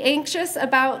 was pretty anxious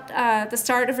about the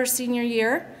start of her senior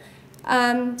year.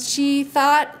 She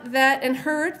thought that and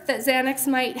heard that Xanax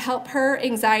might help her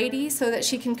anxiety so that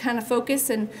she can kind of focus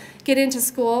and get into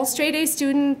school. Straight A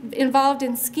student involved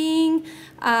in skiing,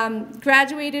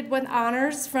 graduated with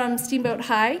honors from Steamboat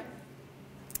High.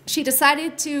 She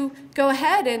decided to go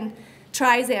ahead and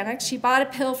try Xanax. She bought a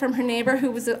pill from her neighbor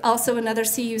who was also another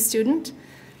CU student.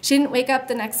 She didn't wake up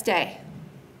the next day.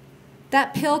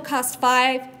 That pill cost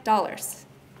 $5.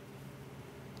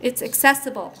 It's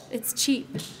accessible, it's cheap.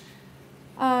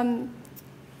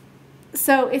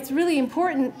 So it's really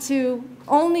important to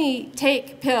only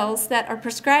take pills that are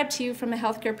prescribed to you from a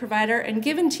healthcare provider and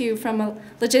given to you from a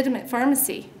legitimate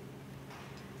pharmacy.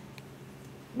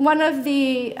 One of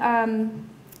the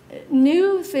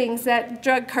new things that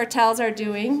drug cartels are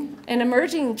doing, an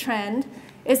emerging trend,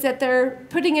 is that they're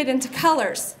putting it into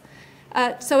colors.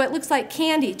 So it looks like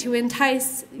candy to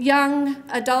entice young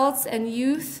adults and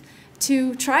youth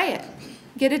to try it,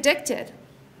 get addicted,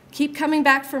 keep coming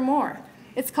back for more.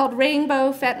 It's called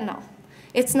rainbow fentanyl.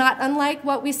 It's not unlike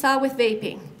what we saw with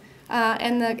vaping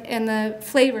and the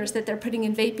flavors that they're putting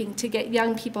in vaping to get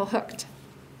young people hooked.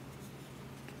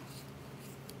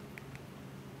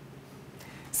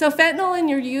 So fentanyl in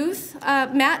your youth,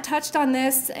 Matt touched on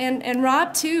this, and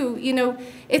Rob too. You know,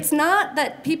 it's not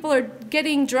that people are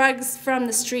getting drugs from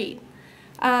the street.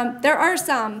 There are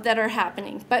some that are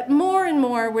happening, but more and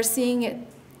more we're seeing it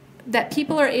that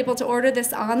people are able to order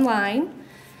this online.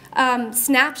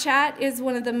 Snapchat is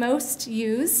one of the most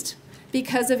used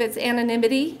because of its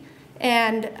anonymity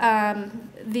and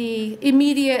the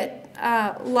immediate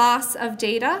loss of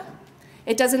data.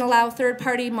 It doesn't allow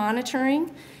third-party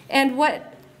monitoring. And what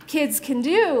kids can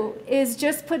do is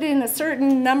just put in a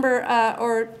certain number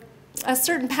or a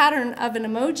certain pattern of an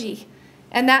emoji,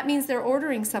 and that means they're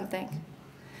ordering something.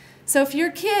 So if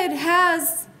your kid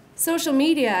has social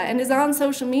media and is on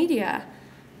social media,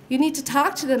 you need to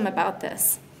talk to them about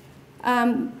this.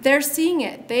 They're seeing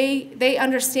it. They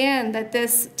understand that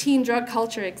this teen drug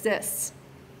culture exists.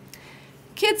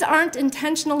 Kids aren't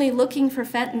intentionally looking for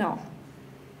fentanyl.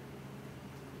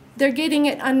 They're getting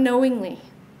it unknowingly.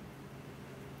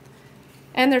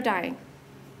 And they're dying.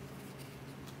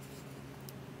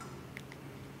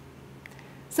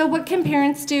 So what can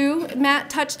parents do? Matt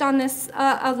touched on this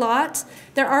a lot.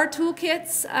 There are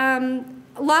toolkits,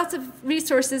 lots of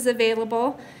resources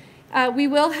available. We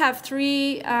will have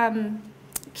 3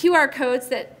 QR codes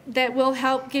that will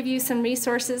help give you some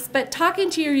resources, but talking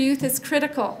to your youth is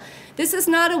critical. This is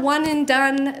not a one and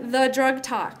done, the drug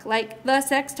talk, like the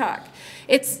sex talk.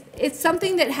 It's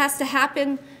something that has to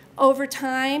happen over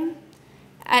time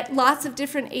at lots of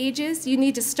different ages. You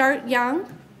need to start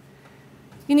young.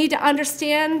 You need to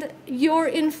understand your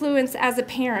influence as a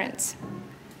parent.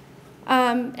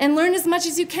 And learn as much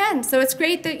as you can. So it's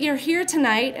great that you're here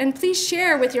tonight, and please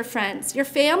share with your friends, your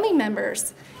family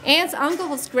members, aunts,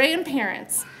 uncles,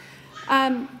 grandparents,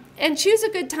 and choose a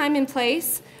good time and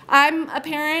place. I'm a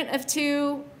parent of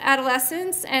 2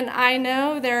 adolescents, and I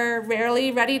know they're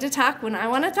rarely ready to talk when I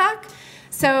want to talk.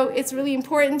 So it's really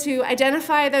important to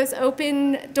identify those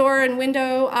open door and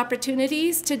window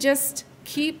opportunities to just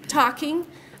keep talking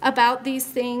about these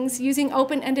things. Using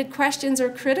open-ended questions are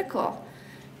critical.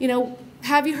 You know,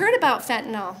 have you heard about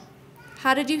fentanyl?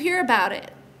 How did you hear about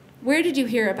it? Where did you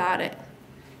hear about it?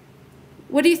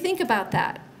 What do you think about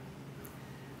that?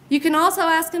 You can also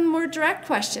ask them more direct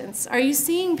questions. Are you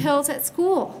seeing pills at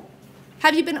school?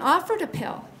 Have you been offered a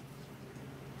pill?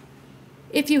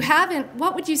 If you haven't,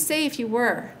 what would you say if you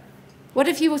were? What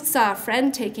if you saw a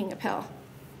friend taking a pill?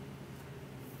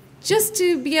 Just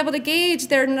to be able to gauge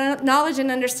their knowledge and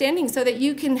understanding so that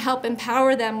you can help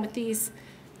empower them with these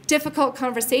difficult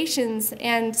conversations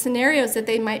and scenarios that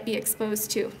they might be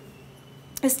exposed to.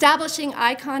 Establishing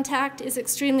eye contact is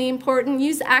extremely important.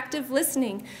 Use active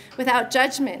listening without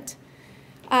judgment.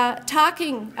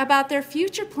 Talking about their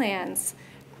future plans.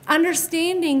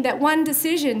 Understanding that one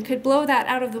decision could blow that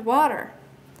out of the water.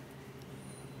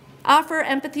 Offer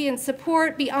empathy and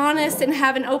support. Be honest and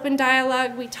have an open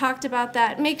dialogue. We talked about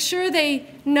that. Make sure they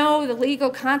know the legal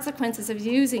consequences of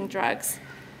using drugs.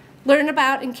 Learn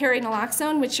about and carry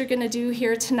naloxone, which you're going to do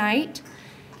here tonight.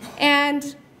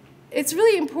 And it's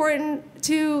really important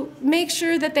to make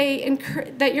sure that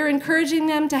that you're encouraging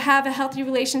them to have a healthy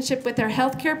relationship with their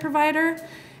healthcare provider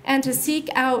and to seek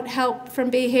out help from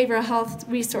behavioral health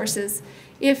resources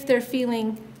if they're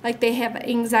feeling like they have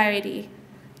anxiety,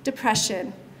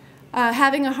 depression,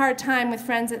 having a hard time with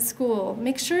friends at school.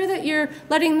 Make sure that you're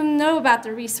letting them know about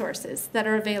the resources that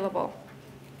are available.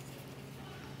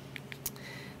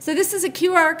 So this is a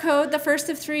QR code, the first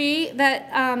of 3,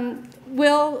 that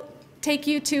will take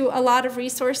you to a lot of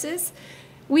resources.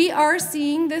 We are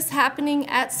seeing this happening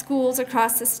at schools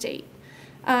across the state.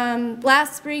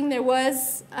 Last spring there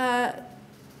was a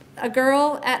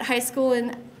girl at high school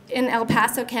in El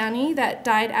Paso County that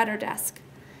died at her desk.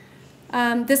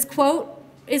 This quote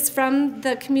is from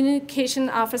the communication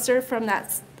officer from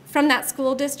that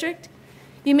school district.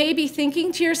 You may be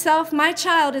thinking to yourself, my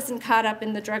child isn't caught up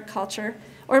in the drug culture,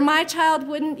 or my child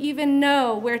wouldn't even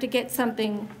know where to get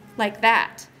something like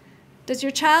that. Does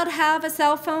your child have a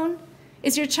cell phone?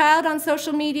 Is your child on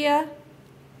social media?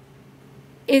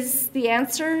 is the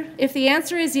answer? If the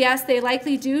answer is yes, they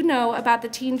likely do know about the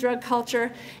teen drug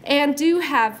culture and do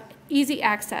have easy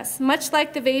access. Much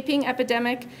like the vaping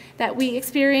epidemic that we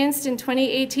experienced in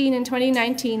 2018 and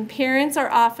 2019, parents are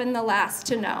often the last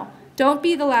to know. Don't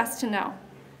be the last to know.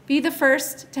 Be the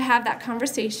first to have that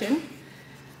conversation.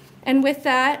 And with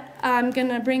that, I'm going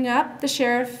to bring up the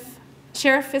Sheriff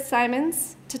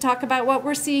Fitzsimons to talk about what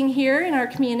we're seeing here in our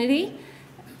community.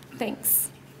 Thanks.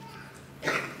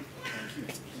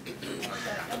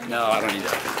 No, I don't need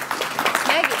that.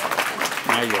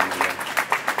 Maggie.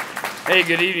 Hey,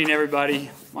 good evening,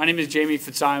 everybody. My name is Jamie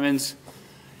Fitzsimons,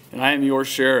 and I am your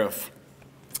sheriff.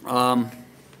 You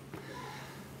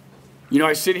know,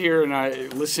 I sit here and I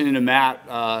listen to Matt.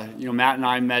 You know, Matt and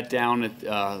I met down at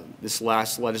this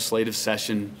last legislative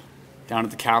session down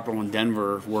at the Capitol in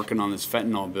Denver working on this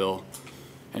fentanyl bill.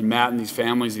 And Matt and these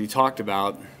families that he talked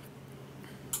about,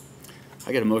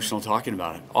 I get emotional talking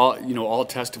about it. All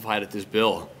testified at this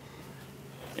bill.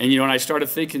 And, you know, and I started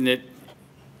thinking that,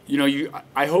 you know,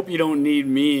 I hope you don't need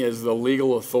me as the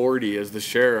legal authority, as the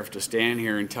sheriff, to stand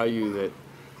here and tell you that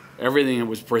everything that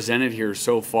was presented here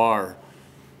so far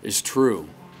is true.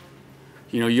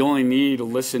 You know, you only need to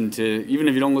listen to, even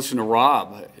if you don't listen to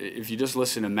Rob, if you just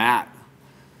listen to Matt,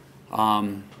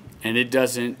 and it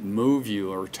doesn't move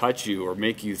you or touch you or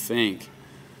make you think,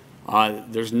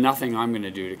 there's nothing I'm going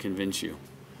to do to convince you,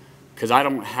 because I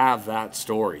don't have that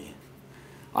story.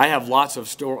 I have lots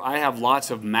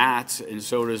of Matts, and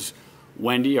so does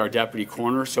Wendy, our deputy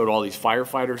coroner, so do all these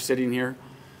firefighters sitting here,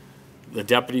 the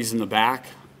deputies in the back,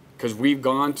 because we've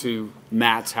gone to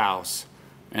Matt's house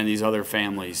and these other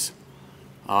families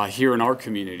here in our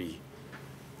community.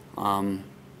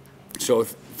 So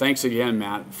thanks again,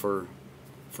 Matt, for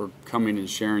coming and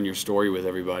sharing your story with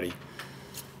everybody.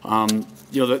 You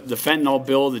know, the fentanyl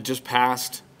bill that just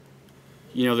passed,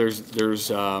 you know, there's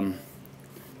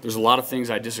a lot of things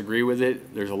I disagree with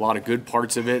it. There's a lot of good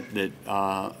parts of it that,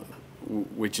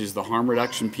 which is the harm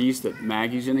reduction piece that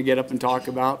Maggie's going to get up and talk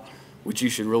about, which you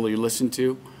should really listen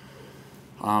to.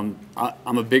 I'm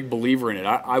a big believer in it.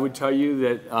 I would tell you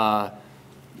that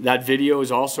that video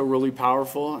is also really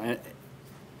powerful.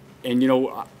 And you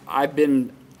know, I've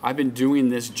been doing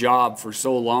this job for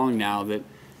so long now that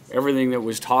everything that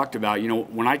was talked about, you know,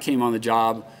 when I came on the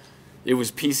job, it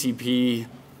was PCP,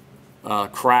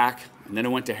 crack, and then it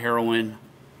went to heroin,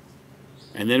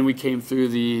 and then we came through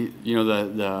the, you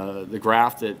know, the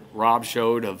graph that Rob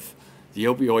showed of the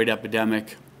opioid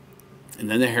epidemic,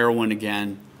 and then the heroin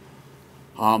again.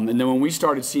 And then when we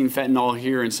started seeing fentanyl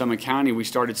here in Summit County, we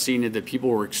started seeing it that people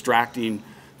were extracting,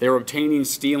 they were obtaining,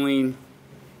 stealing,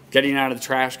 getting out of the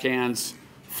trash cans,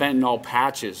 fentanyl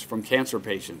patches from cancer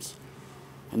patients.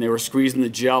 And they were squeezing the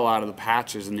gel out of the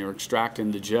patches, and they were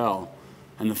extracting the gel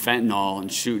and the fentanyl and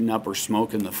shooting up or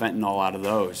smoking the fentanyl out of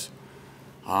those.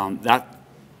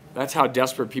 That's how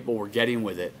desperate people were getting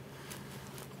with it.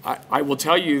 I will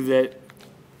tell you that,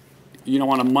 you know,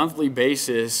 on a monthly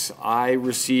basis, I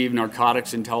receive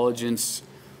narcotics intelligence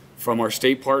from our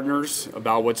state partners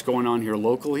about what's going on here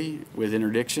locally with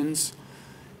interdictions.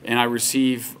 And I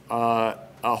receive a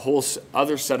whole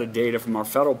other set of data from our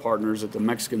federal partners at the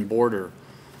Mexican border.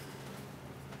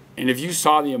 And if you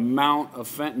saw the amount of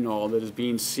fentanyl that is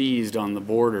being seized on the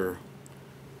border,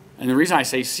 and the reason I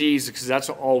say seized is because that's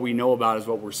all we know about is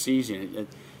what we're seizing.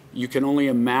 You can only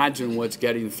imagine what's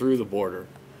getting through the border.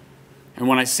 And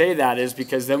when I say that is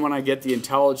because then when I get the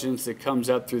intelligence that comes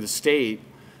up through the state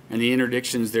and the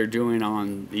interdictions they're doing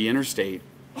on the interstate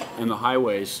and the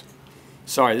highways.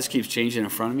 Sorry, this keeps changing in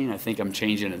front of me, and I think I'm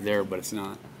changing it there, but it's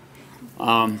not.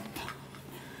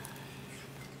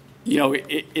 You know,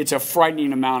 it's a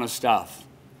frightening amount of stuff.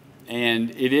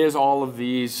 And it is all of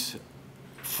these,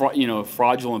 you know,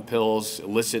 fraudulent pills,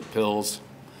 illicit pills.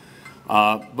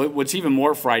 But what's even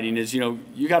more frightening is, you know,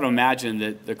 you got to imagine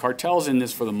that the cartel's in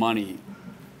this for the money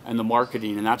and the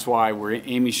marketing, and that's why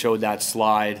Amy showed that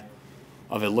slide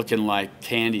of it looking like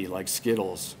candy, like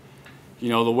Skittles. You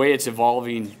know, the way it's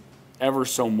evolving ever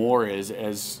so more is,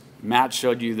 as Matt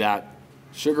showed you that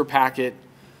sugar packet,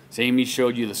 as Amy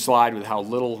showed you the slide with how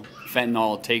little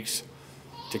fentanyl it takes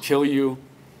to kill you.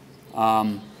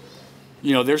 You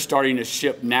know, they're starting to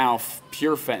ship now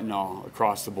pure fentanyl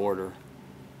across the border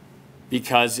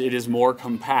because it is more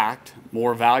compact,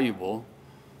 more valuable,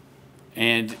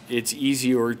 and it's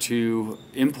easier to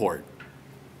import.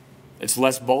 It's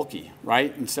less bulky,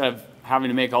 right? Instead of having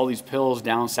to make all these pills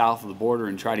down south of the border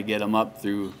and try to get them up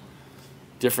through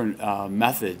different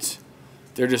methods,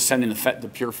 they're just sending the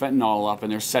pure fentanyl up,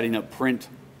 and they're setting up print,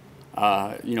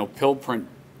 you know, pill print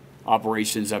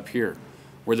operations up here,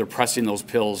 where they're pressing those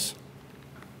pills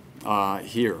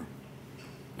here.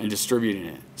 and distributing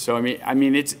it. So I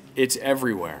mean it's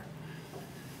everywhere.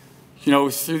 You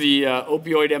know, through the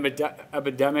opioid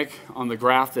epidemic on the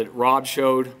graph that Rob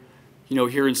showed, you know,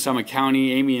 here in Summit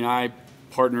County, Amy and I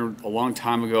partnered a long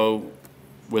time ago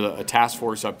with a task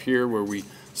force up here where we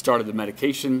started the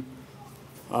medication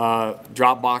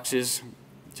drop boxes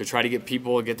to try to get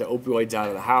people to get the opioids out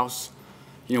of the house.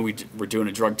 You know, we're doing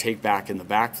a drug take back in the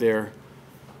back there.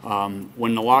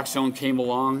 When naloxone came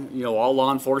along, you know, all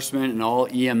law enforcement and all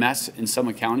EMS in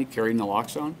Summit County carried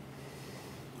naloxone.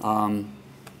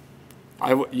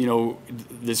 You know,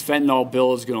 this fentanyl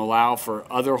bill is going to allow for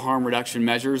other harm reduction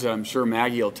measures that I'm sure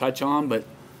Maggie will touch on, but,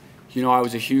 you know, I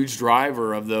was a huge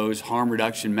driver of those harm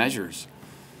reduction measures.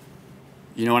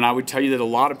 You know, and I would tell you that a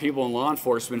lot of people in law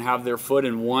enforcement have their foot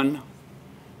in one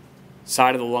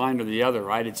side of the line or the other,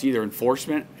 right? It's either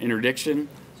enforcement, interdiction,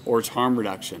 or it's harm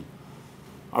reduction.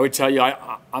 I would tell you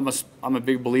I'm a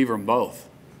big believer in both.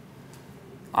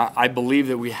 I believe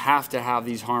that we have to have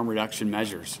these harm reduction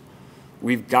measures.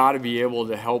 We've got to be able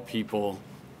to help people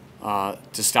to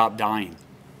stop dying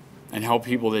and help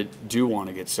people that do want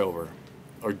to get sober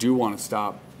or do want to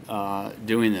stop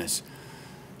doing this.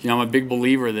 You know, I'm a big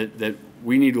believer that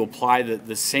we need to apply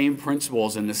the same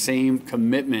principles and the same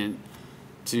commitment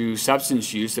to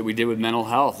substance use that we did with mental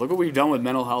health. Look what we've done with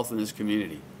mental health in this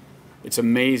community. It's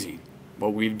amazing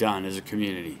what we've done as a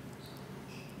community.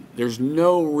 There's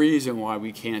no reason why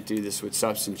we can't do this with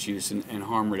substance use and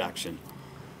harm reduction.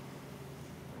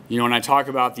 You know, and I talk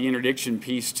about the interdiction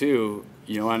piece too,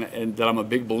 you know, and that I'm a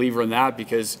big believer in that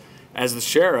because as the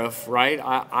sheriff, right,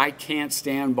 I can't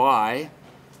stand by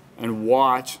and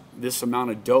watch this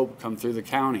amount of dope come through the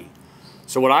county.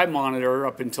 So what I monitor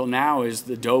up until now is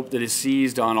the dope that is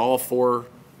seized on all 4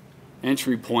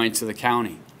 entry points of the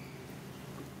county.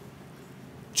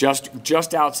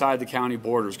 Just outside the county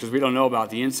borders, because we don't know about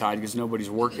the inside because nobody's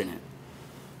working it.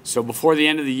 So before the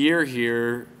end of the year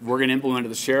here, we're going to implement at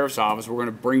the sheriff's office, we're going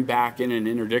to bring back in an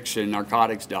interdiction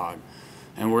narcotics dog.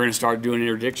 And we're going to start doing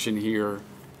interdiction here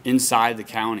inside the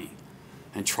county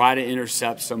and try to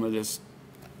intercept some of this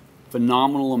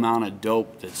phenomenal amount of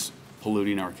dope that's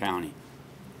polluting our county.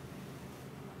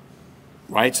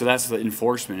 Right? So that's the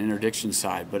enforcement, interdiction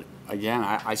side. But again,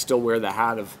 I still wear the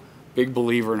hat of big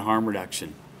believer in harm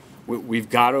reduction. We've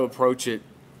got to approach it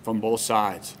from both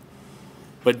sides.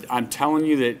 But I'm telling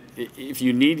you that if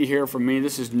you need to hear from me,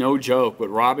 this is no joke. What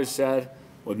Rob has said,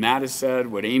 what Matt has said,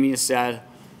 what Amy has said,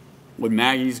 what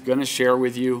Maggie's going to share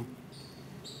with you,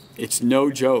 it's no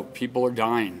joke. People are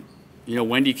dying. You know,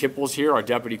 Wendy Kippel's here, our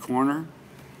deputy coroner.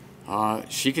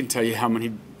 She can tell you how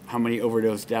many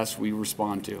overdose deaths we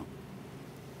respond to.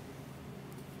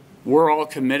 We're all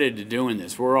committed to doing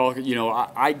this. We're all, you know,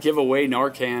 I give away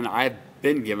Narcan. I've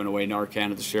been giving away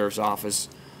Narcan at the sheriff's office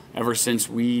ever since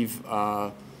we've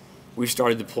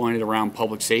started deploying it around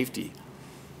public safety.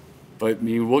 But I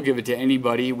mean, we'll give it to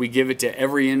anybody. We give it to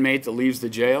every inmate that leaves the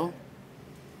jail.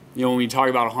 You know, when we talk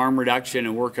about harm reduction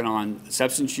and working on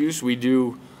substance use, we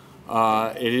do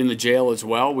it in the jail as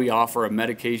well. We offer a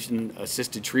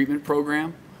medication-assisted treatment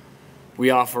program. We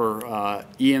offer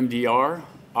EMDR,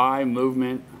 eye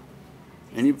movement.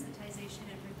 Desensitization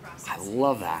and reprocessing. I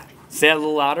love that. Say that a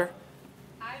little louder.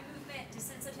 Eye movement,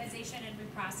 desensitization, and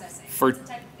reprocessing. For, it's a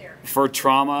type of therapy. For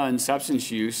trauma and substance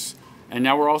use. And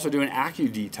now we're also doing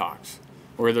AccuDetox,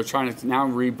 where they're trying to now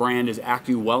rebrand as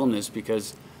AccuWellness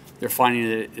because they're finding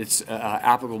that it's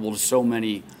applicable to so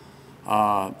many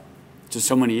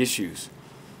issues.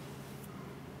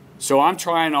 So I'm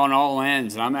trying on all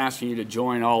ends, and I'm asking you to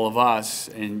join all of us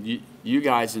and you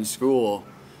guys in school.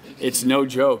 It's no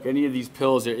joke. Any of these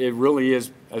pills, it really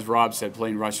is, as Rob said,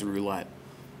 playing Russian roulette.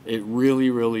 It really,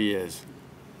 really is.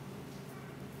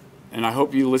 And I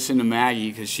hope you listen to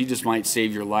Maggie because she just might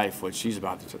save your life, what she's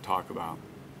about to talk about.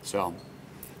 So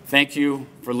thank you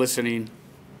for listening.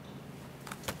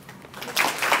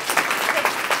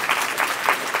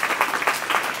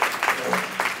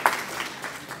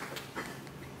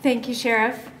 Thank you,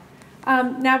 Sheriff.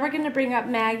 Now we're going to bring up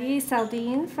Maggie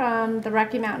Saldine from the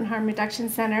Rocky Mountain Harm Reduction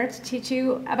Center to teach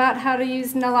you about how to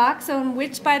use naloxone,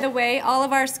 which, by the way, all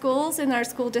of our schools in our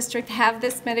school district have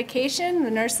this medication. The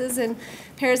nurses and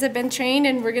pairs have been trained,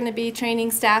 and we're going to be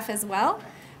training staff as well.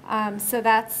 So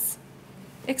that's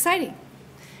exciting.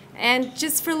 And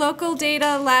just for local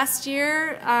data, last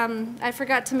year, I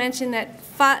forgot to mention that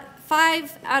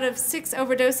 5 out of 6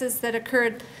 overdoses that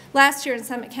occurred last year in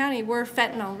Summit County were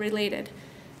fentanyl related.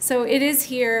 So it is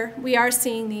here. We are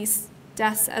seeing these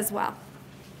deaths as well.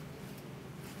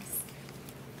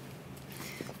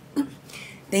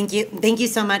 Thank you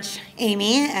so much,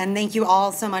 Amy, and thank you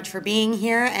all so much for being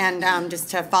here. And just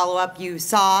to follow up, you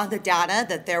saw the data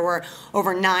that there were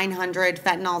over 900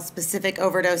 fentanyl-specific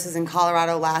overdoses in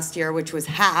Colorado last year, which was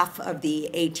half of the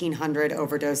 1,800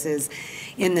 overdoses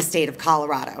in the state of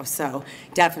Colorado. So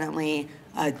definitely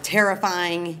a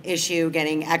terrifying issue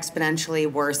getting exponentially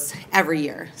worse every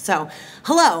year. So,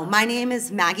 hello, my name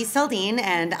is Maggie Saldine,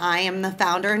 and I am the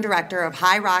founder and director of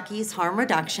High Rockies Harm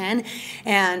Reduction,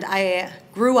 and I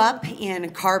grew up in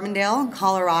Carbondale,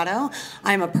 Colorado.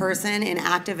 I'm a person in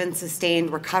active and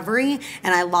sustained recovery,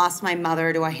 and I lost my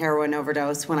mother to a heroin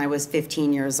overdose when I was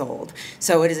 15 years old.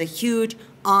 So it is a huge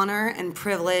honor and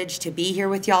privilege to be here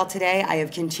with y'all today. I have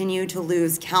continued to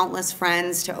lose countless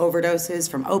friends to overdoses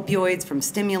from opioids, from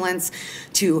stimulants,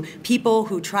 to people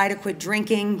who try to quit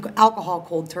drinking alcohol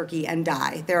cold turkey and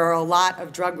die. There are a lot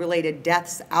of drug-related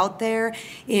deaths out there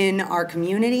in our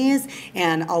communities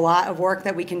and a lot of work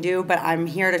that we can do, but I'm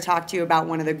here to talk to you about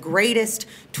one of the greatest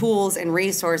tools and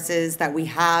resources that we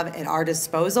have at our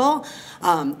disposal.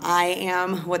 I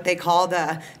am what they call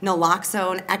the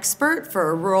naloxone expert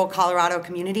for rural Colorado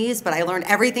communities, but I learned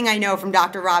everything I know from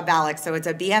Dr. Rob Ballack, so it's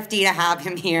a BFD to have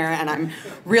him here, and I'm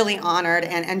really honored.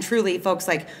 And truly, folks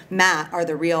like Matt are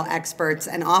the real experts,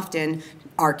 and often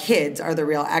our kids are the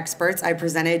real experts. I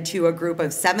presented to a group of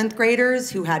 7th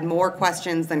graders who had more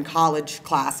questions than college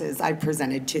classes I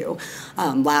presented to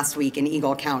last week in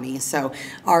Eagle County. So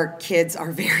our kids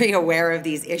are very aware of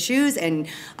these issues, and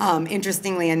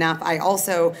interestingly enough, I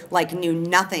also knew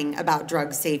nothing about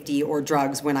drug safety or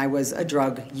drugs when I was a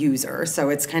drug user. So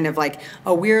it's kind of like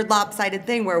a weird lopsided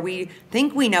thing where we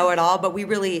think we know it all, but we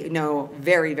really know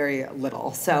very, very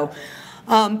little. So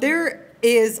there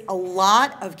is a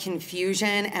lot of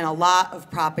confusion and a lot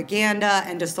of propaganda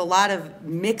and just a lot of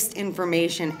mixed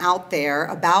information out there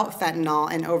about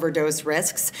fentanyl and overdose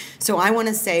risks. So I want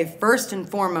to say, first and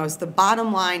foremost, the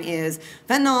bottom line is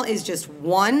fentanyl is just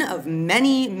one of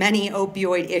many, many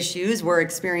opioid issues we're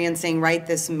experiencing right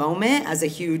this moment as a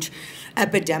huge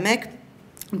epidemic.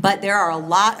 But there are a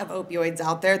lot of opioids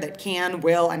out there that can,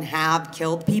 will, and have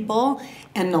killed people,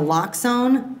 and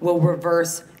naloxone will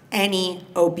reverse any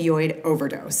opioid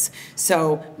overdose.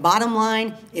 So bottom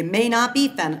line, it may not be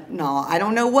fentanyl. I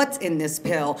don't know what's in this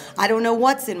pill. I don't know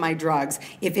what's in my drugs.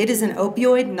 If it is an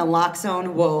opioid,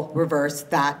 naloxone will reverse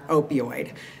that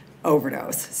opioid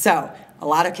overdose. So a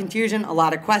lot of confusion, a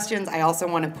lot of questions. I also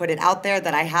want to put it out there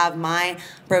that I have my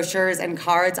brochures and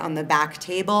cards on the back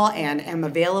table and am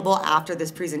available after this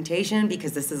presentation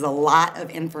because this is a lot of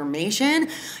information.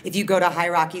 If you go to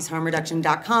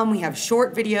highrockiesharmreduction.com, we have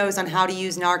short videos on how to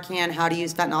use Narcan, how to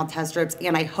use fentanyl test strips,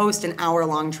 and I host an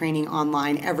hour-long training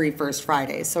online every first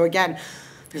Friday. So again,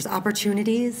 there's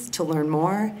opportunities to learn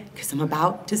more because I'm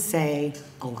about to say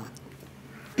a lot.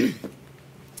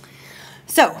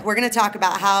 So we're going to talk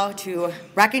about how to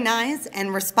recognize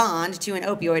and respond to an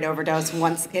opioid overdose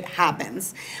once it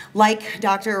happens. Like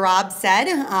Dr. Rob said,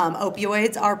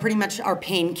 opioids are pretty much our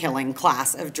pain-killing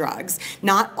class of drugs.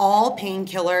 Not all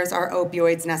painkillers are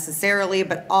opioids necessarily,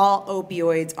 but all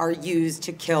opioids are used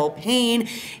to kill pain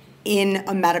in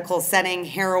a medical setting,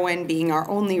 heroin being our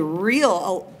only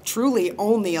real, truly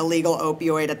only illegal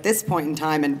opioid at this point in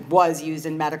time and was used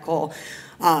in medical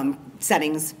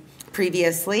settings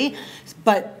previously.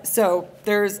 But so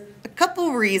there's a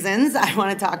couple reasons I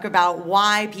want to talk about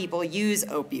why people use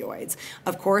opioids.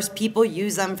 Of course, people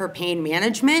use them for pain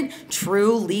management.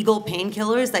 True legal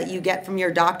painkillers that you get from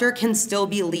your doctor can still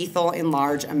be lethal in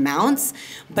large amounts,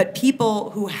 but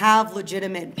people who have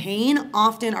legitimate pain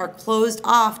often are closed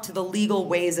off to the legal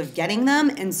ways of getting them,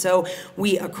 and so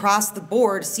we across the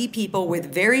board see people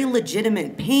with very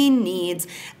legitimate pain needs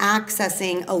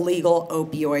accessing illegal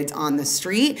opioids on the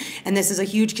street, and this is a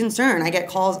huge concern. I get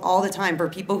calls all the time for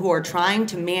people who are trying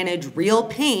to manage real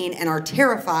pain and are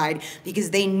terrified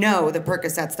because they know the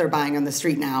Percocets they're buying on the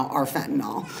street now are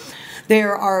fentanyl.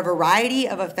 There are a variety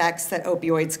of effects that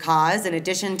opioids cause. In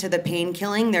addition to the pain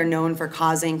killing, they're known for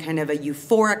causing kind of a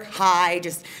euphoric high,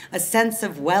 just a sense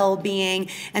of well-being.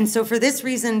 And so for this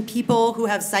reason, people who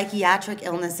have psychiatric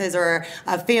illnesses or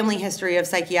a family history of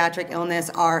psychiatric illness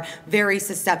are very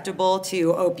susceptible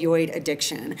to opioid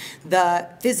addiction. The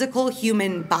physical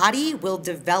human body will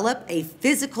develop a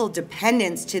physical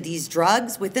dependence to these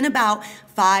drugs within about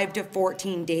 5 to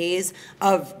 14 days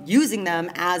of using them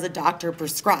as a doctor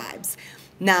prescribes.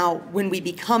 Now, when we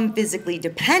become physically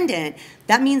dependent,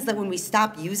 that means that when we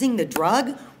stop using the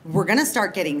drug, we're going to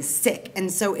start getting sick.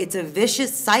 And so it's a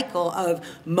vicious cycle of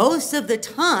most of the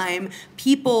time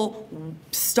people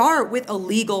start with a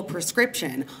legal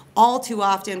prescription. All too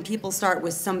often people start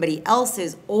with somebody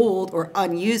else's old or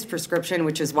unused prescription,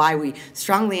 which is why we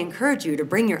strongly encourage you to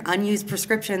bring your unused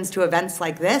prescriptions to events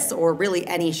like this, or really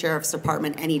any sheriff's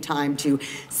department anytime, to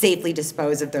safely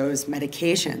dispose of those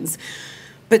medications.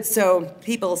 But so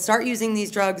people start using these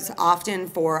drugs often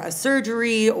for a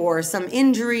surgery or some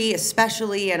injury,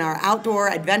 especially in our outdoor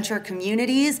adventure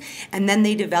communities, and then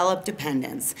they develop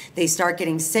dependence. They start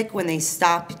getting sick when they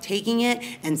stop taking it,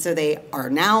 and so they are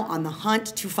now on the hunt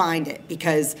to find it,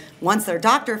 because once their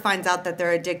doctor finds out that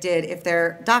they're addicted, if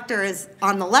their doctor is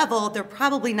on the level, they're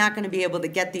probably not going to be able to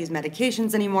get these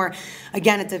medications anymore.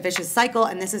 Again, it's a vicious cycle,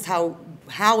 and this is how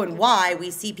and why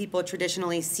we see people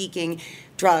traditionally seeking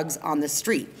drugs on the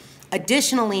street.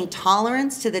 Additionally,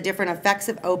 tolerance to the different effects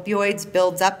of opioids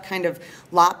builds up kind of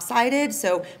lopsided,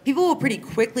 so people will pretty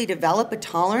quickly develop a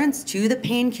tolerance to the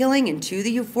pain killing and to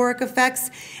the euphoric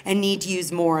effects and need to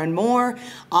use more and more.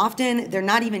 Often, they're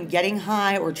not even getting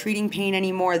high or treating pain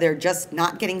anymore, they're just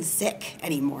not getting sick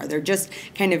anymore. They're just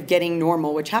kind of getting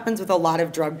normal, which happens with a lot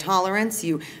of drug tolerance.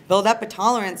 You build up a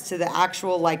tolerance to the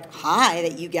actual high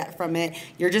that you get from it.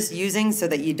 You're just using so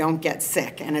that you don't get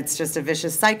sick, and it's just a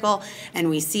vicious cycle. And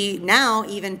we see now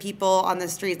even people on the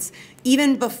streets,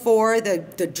 even before the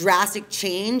drastic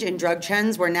change in drug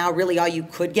trends, where now really all you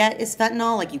could get is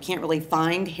fentanyl, like you can't really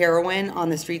find heroin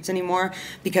on the streets anymore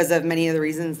because of many of the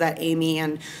reasons that Amy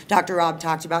and Dr. Rob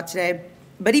talked about today.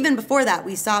 But even before that,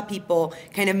 we saw people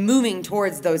kind of moving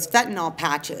towards those fentanyl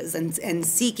patches and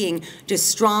seeking just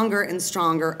stronger and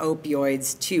stronger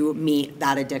opioids to meet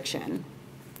that addiction.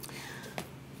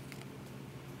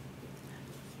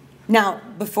 Now,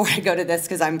 before I go to this,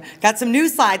 because I've got some new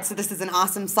slides, so this is an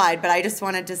awesome slide, but I just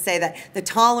wanted to say that the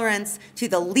tolerance to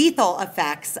the lethal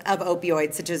effects of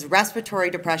opioids, such as respiratory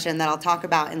depression, that I'll talk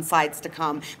about in slides to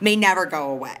come, may never go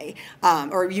away,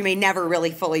 or you may never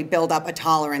really fully build up a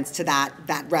tolerance to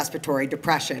that respiratory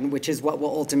depression, which is what will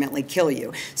ultimately kill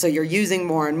you. So you're using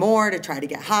more and more to try to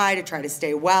get high, to try to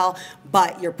stay well,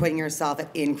 but you're putting yourself at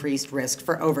increased risk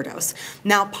for overdose.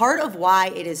 Now, part of why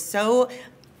it is so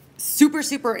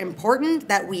super important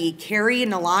that we carry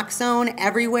naloxone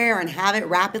everywhere and have it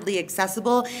rapidly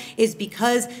accessible is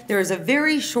because there's a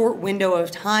very short window of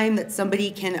time that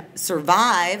somebody can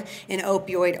survive an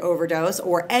opioid overdose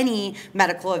or any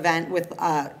medical event with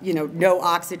no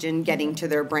oxygen getting to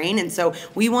their brain. And so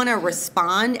we want to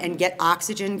respond and get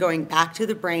oxygen going back to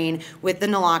the brain with the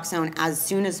naloxone as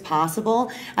soon as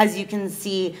possible. As you can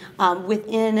see,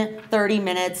 within 30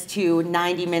 minutes to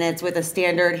 90 minutes with a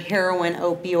standard heroin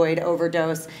opioid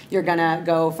overdose, you're gonna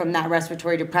go from that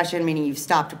respiratory depression, meaning you've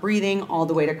stopped breathing, all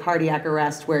the way to cardiac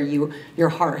arrest, where your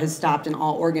heart has stopped and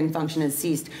all organ function has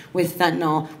ceased. With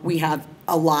fentanyl, we have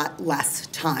a lot less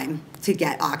time to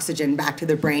get oxygen back to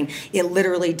the brain. It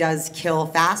literally does kill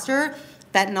faster.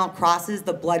 Fentanyl crosses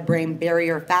the blood-brain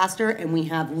barrier faster, and we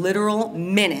have literal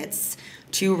minutes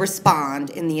to respond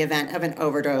in the event of an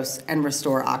overdose and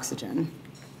restore oxygen.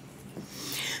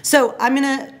 So I'm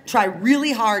gonna try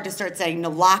really hard to start saying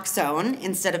naloxone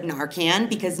instead of Narcan,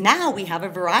 because now we have a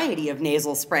variety of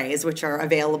nasal sprays which are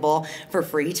available for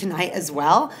free tonight as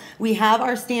well. We have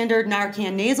our standard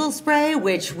Narcan nasal spray,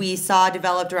 which we saw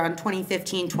developed around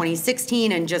 2015,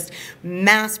 2016, and just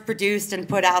mass produced and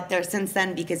put out there since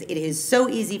then because it is so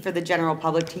easy for the general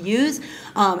public to use.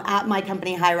 At my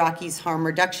company, High Rockies Harm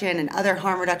Reduction, and other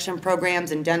harm reduction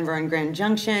programs in Denver and Grand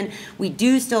Junction, we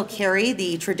do still carry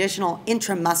the traditional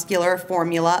intramuscular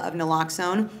formula of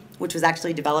naloxone, which was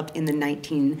actually developed in the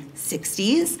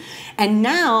 1960s. And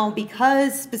now,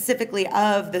 because specifically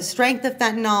of the strength of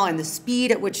fentanyl and the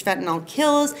speed at which fentanyl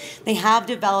kills, they have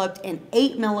developed an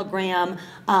 8 milligram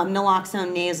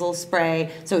naloxone nasal spray,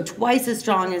 so twice as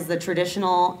strong as the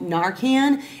traditional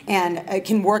Narcan, and it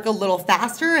can work a little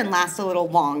faster and last a little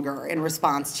longer in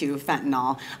response to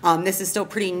fentanyl. This is still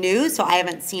pretty new, so I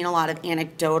haven't seen a lot of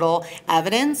anecdotal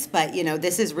evidence, but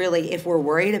this is really if we're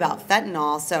worried about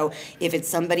fentanyl. So if it's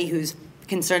somebody who's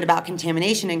concerned about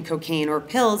contamination in cocaine or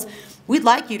pills, we'd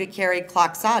like you to carry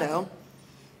Kloxxado.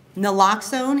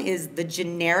 Naloxone is the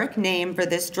generic name for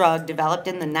this drug developed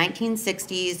in the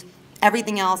 1960s.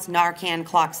 Everything else, Narcan,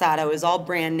 Kloxxado, is all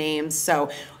brand names. So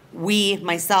we,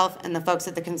 myself, and the folks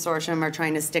at the consortium are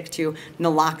trying to stick to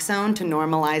naloxone to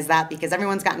normalize that, because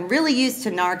everyone's gotten really used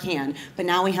to Narcan, but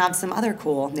now we have some other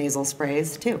cool nasal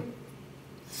sprays too.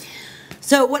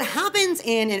 So what happens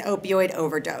in an opioid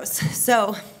overdose?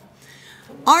 So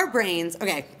our brains,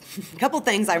 okay, a couple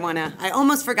things I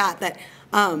almost forgot that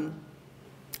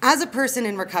as a person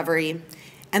in recovery,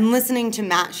 And listening to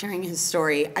Matt sharing his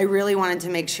story, I really wanted to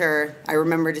make sure I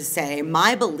remember to say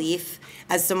my belief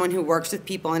as someone who works with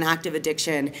people in active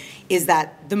addiction is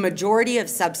that the majority of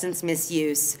substance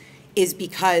misuse is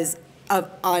because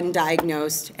of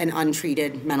undiagnosed and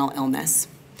untreated mental illness.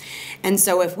 And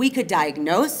so if we could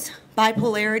diagnose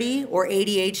bipolarity or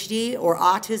ADHD or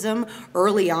autism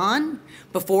early on,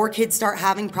 before kids start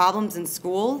having problems in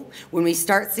school, when we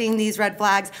start seeing these red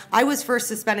flags. I was first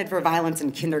suspended for violence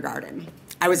in kindergarten.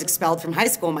 I was expelled from high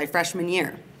school my freshman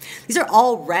year. These are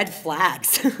all red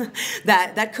flags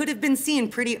that could have been seen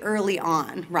pretty early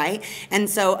on, right? And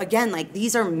so again, like,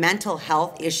 these are mental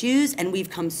health issues, and we've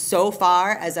come so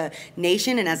far as a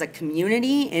nation and as a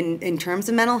community in terms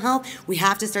of mental health. We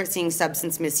have to start seeing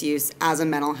substance misuse as a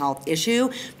mental health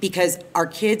issue, because our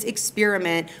kids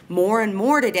experiment more and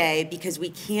more today because we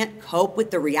can't cope with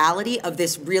the reality of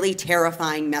this really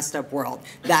terrifying, messed up world.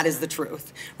 That is the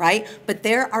truth, right? But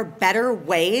there are better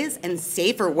ways and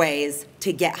safer ways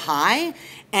to get high,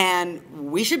 and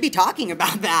we should be talking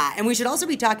about that. And we should also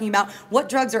be talking about what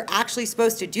drugs are actually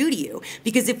supposed to do to you.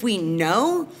 Because if we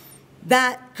know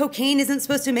that cocaine isn't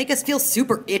supposed to make us feel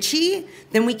super itchy,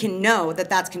 then we can know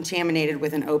that that's contaminated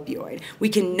with an opioid. We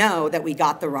can know that we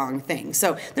got the wrong thing.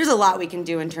 So there's a lot we can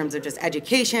do in terms of just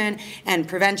education and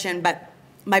prevention, but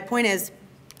my point is,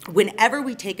 whenever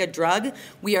we take a drug,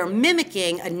 we are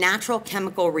mimicking a natural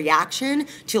chemical reaction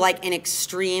to like an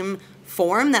extreme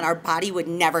form that our body would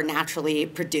never naturally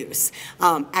produce.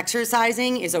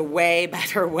 Exercising is a way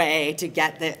better way to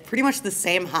get pretty much the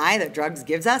same high that drugs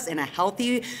gives us in a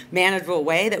healthy, manageable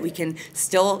way that we can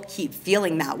still keep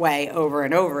feeling that way over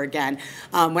and over again.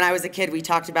 When I was a kid, we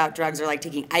talked about drugs are like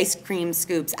taking ice cream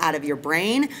scoops out of your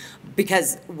brain,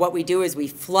 because what we do is we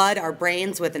flood our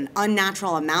brains with an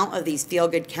unnatural amount of these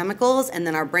feel-good chemicals, and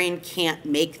then our brain can't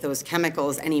make those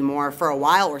chemicals anymore for a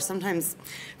while, or sometimes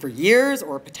for years,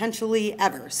 or potentially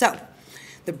ever. So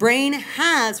the brain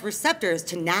has receptors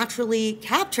to naturally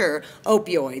capture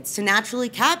opioids, to naturally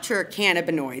capture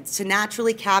cannabinoids, to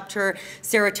naturally capture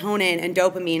serotonin and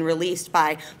dopamine released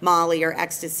by Molly or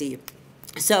ecstasy.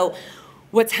 So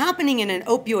what's happening in an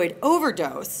opioid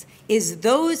overdose is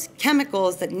those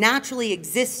chemicals that naturally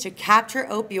exist to capture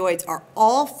opioids are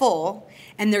all full,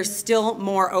 and there's still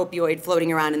more opioid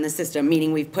floating around in the system,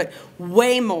 meaning we've put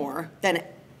way more than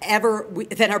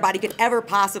our body could ever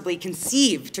possibly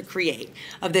conceive to create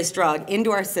of this drug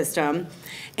into our system.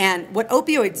 And what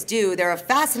opioids do, they're a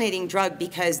fascinating drug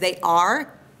because they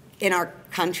are, in our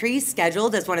country,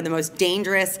 scheduled as one of the most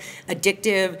dangerous,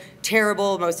 addictive,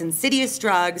 terrible, most insidious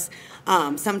drugs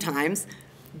sometimes,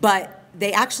 but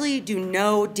they actually do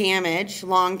no damage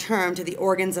long-term to the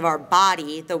organs of our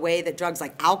body the way that drugs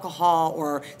like alcohol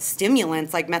or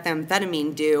stimulants like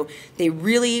methamphetamine do. They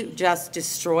really just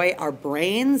destroy our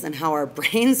brains and how our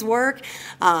brains work,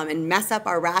 and mess up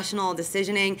our rational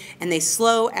decisioning, and they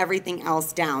slow everything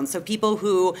else down. So people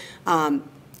who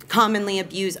commonly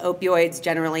abuse opioids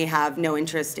generally have no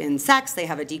interest in sex, they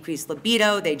have a decreased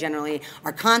libido, they generally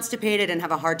are constipated and have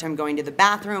a hard time going to the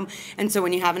bathroom. And so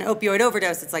when you have an opioid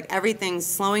overdose, it's like everything's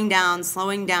slowing down,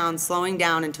 slowing down, slowing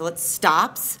down until it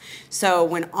stops. So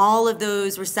when all of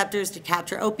those receptors to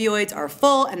capture opioids are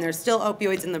full and there's still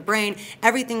opioids in the brain,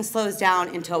 everything slows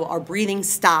down until our breathing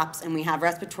stops and we have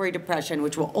respiratory depression,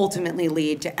 which will ultimately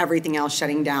lead to everything else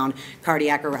shutting down,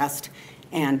 cardiac arrest,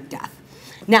 and death.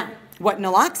 Now, what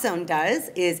naloxone does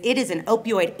is it is an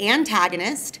opioid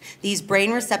antagonist. These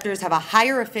brain receptors have a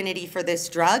higher affinity for this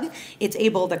drug. It's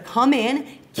able to come in,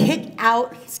 kick out,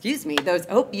 those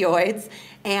opioids,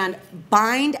 and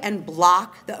bind and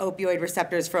block the opioid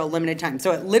receptors for a limited time.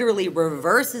 So it literally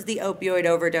reverses the opioid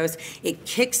overdose. It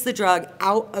kicks the drug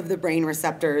out of the brain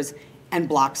receptors and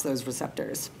blocks those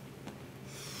receptors.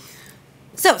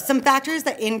 So some factors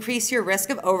that increase your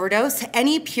risk of overdose: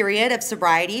 any period of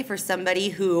sobriety for somebody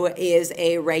who is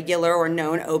a regular or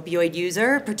known opioid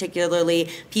user, particularly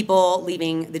people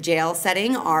leaving the jail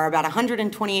setting, are about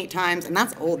 128 times, and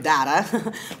that's old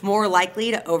data, more likely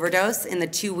to overdose in the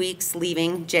 2 weeks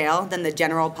leaving jail than the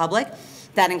general public.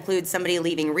 That includes somebody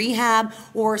leaving rehab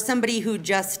or somebody who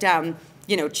just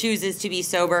chooses to be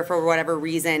sober for whatever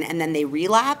reason and then they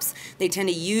relapse. They tend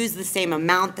to use the same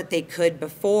amount that they could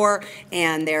before,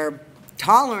 and they're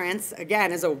Tolerance,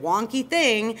 again, is a wonky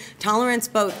thing. Tolerance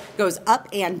both goes up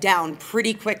and down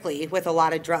pretty quickly with a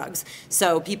lot of drugs.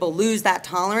 So people lose that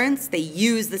tolerance, they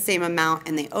use the same amount,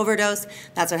 and they overdose.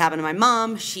 That's what happened to my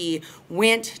mom. She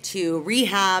went to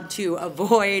rehab to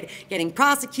avoid getting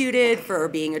prosecuted for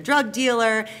being a drug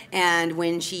dealer, and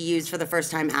when she used for the first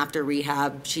time after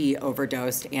rehab, she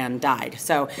overdosed and died.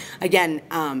 So again,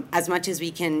 as much as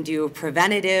we can do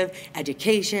preventative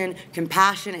education,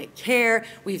 compassionate care,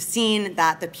 we've seen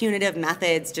that the punitive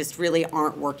methods just really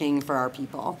aren't working for our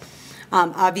people.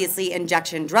 Obviously,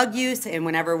 injection drug use, and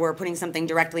whenever we're putting something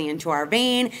directly into our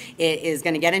vein, it is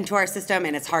going to get into our system,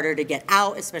 and it's harder to get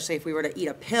out, especially if we were to eat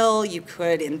a pill. You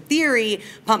could, in theory,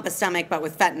 pump a stomach, but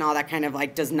with fentanyl, that kind of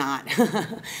like does not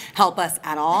help us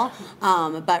at all.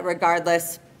 But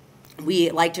regardless,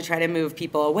 we like to try to move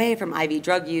people away from IV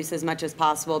drug use as much as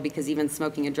possible, because even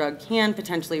smoking a drug can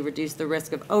potentially reduce the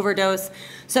risk of overdose.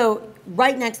 So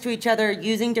right next to each other,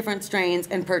 using different strains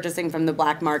and purchasing from the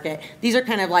black market, these are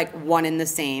kind of like one and the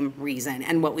same reason,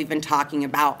 and what we've been talking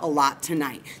about a lot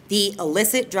tonight. The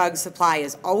illicit drug supply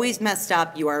is always messed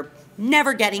up. You are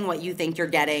never getting what you think you're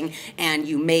getting, and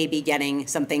you may be getting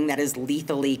something that is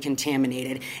lethally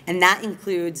contaminated, and that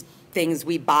includes things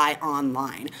we buy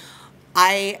online.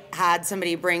 I had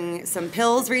somebody bring some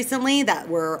pills recently that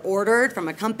were ordered from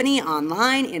a company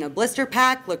online in a blister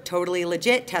pack, looked totally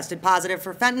legit, tested positive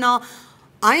for fentanyl.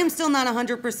 I am still not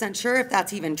 100% sure if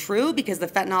that's even true, because the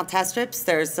fentanyl test strips,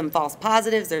 there's some false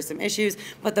positives, there's some issues,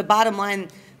 but the bottom line,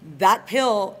 that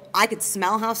pill, I could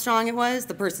smell how strong it was.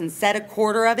 The person said a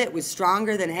quarter of it was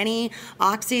stronger than any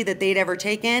oxy that they'd ever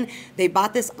taken. They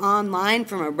bought this online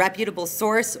from a reputable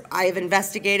source. I have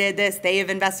investigated this. They have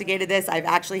investigated this. I've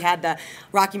actually had the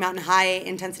Rocky Mountain High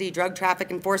Intensity Drug Traffic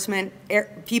Enforcement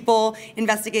people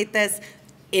investigate this.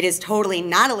 It is totally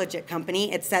not a legit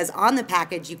company. It says on the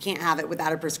package you can't have it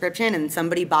without a prescription, and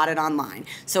somebody bought it online.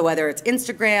 So whether it's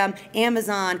Instagram,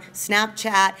 Amazon,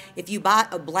 Snapchat, if you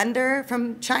bought a blender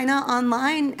from China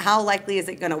online, how likely is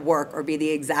it going to work or be the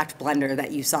exact blender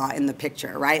that you saw in the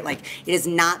picture, right? Like, it is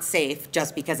not safe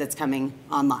just because it's coming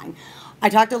online. I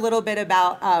talked a little bit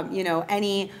about,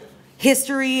 any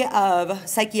history of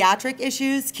psychiatric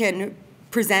issues can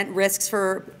present risks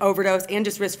for overdose and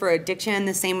just risk for addiction.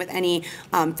 The same with any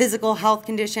physical health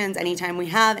conditions. Anytime we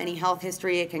have any health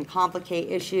history, it can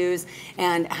complicate issues,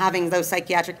 and having those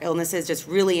psychiatric illnesses just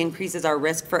really increases our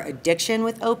risk for addiction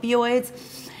with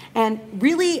opioids. And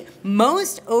really,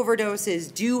 most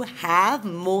overdoses do have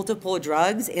multiple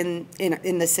drugs in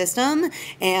the system.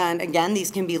 And again,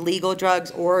 these can be legal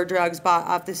drugs or drugs bought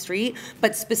off the street.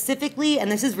 But specifically,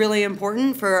 and this is really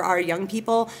important for our young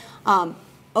people,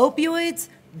 opioids,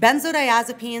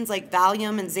 benzodiazepines like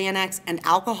Valium and Xanax, and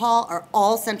alcohol are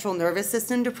all central nervous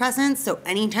system depressants. So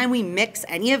anytime we mix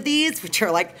any of these, which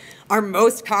are like our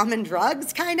most common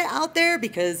drugs kind of out there,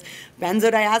 because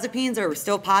benzodiazepines are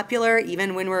still popular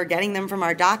even when we're getting them from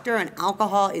our doctor, and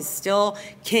alcohol is still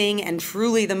king and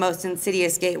truly the most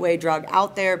insidious gateway drug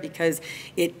out there, because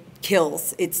it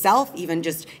kills itself. Even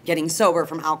just getting sober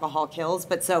from alcohol kills.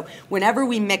 But so whenever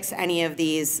we mix any of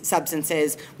these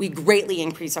substances, we greatly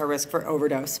increase our risk for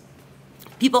overdose.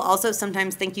 People also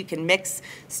sometimes think you can mix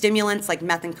stimulants like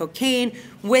meth and cocaine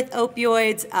with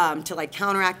opioids to like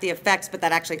counteract the effects, but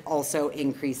that actually also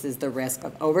increases the risk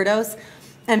of overdose.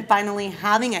 And finally,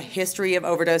 having a history of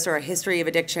overdose or a history of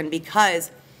addiction,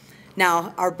 because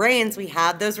now, our brains, we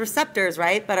have those receptors,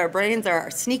 right? But our brains are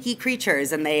sneaky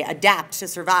creatures, and they adapt to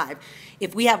survive.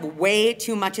 If we have way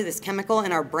too much of this chemical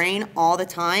in our brain all the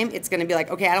time, it's going to be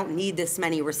like, okay, I don't need this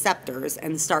many receptors,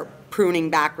 and start pruning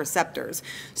back receptors.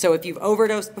 So if you've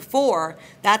overdosed before,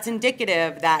 that's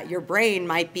indicative that your brain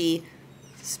might be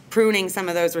pruning some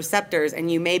of those receptors, and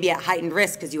you may be at heightened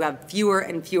risk because you have fewer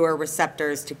and fewer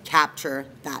receptors to capture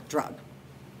that drug.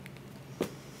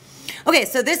 Okay,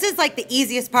 so this is like the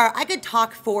easiest part. I could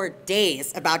talk for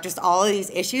days about just all of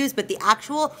these issues, but the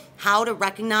actual how to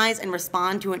recognize and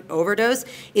respond to an overdose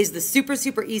is the super,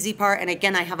 super easy part. And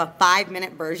again, I have a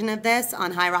 5-minute version of this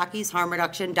on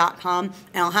highrockysharmreduction.com,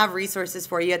 and I'll have resources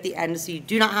for you at the end, so you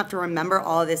do not have to remember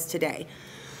all of this today.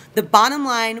 The bottom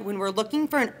line, when we're looking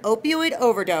for an opioid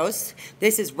overdose,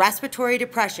 this is respiratory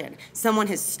depression. Someone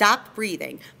has stopped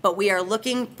breathing, but we are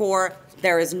looking for,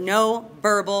 there is no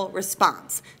verbal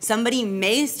response. Somebody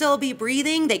may still be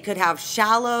breathing. They could have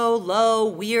shallow, low,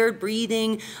 weird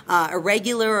breathing,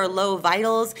 irregular or low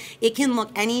vitals. It can look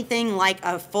anything like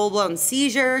a full-blown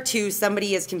seizure to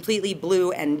somebody is completely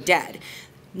blue and dead.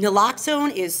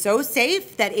 Naloxone is so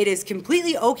safe that it is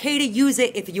completely okay to use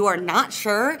it if you are not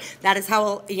sure. That is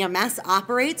how EMS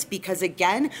operates, because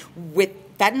again, with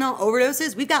fentanyl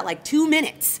overdoses, we've got like 2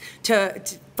 minutes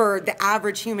for the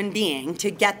average human being to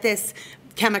get this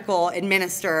chemical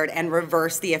administered and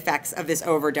reverse the effects of this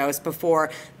overdose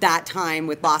before that time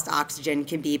with lost oxygen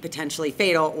can be potentially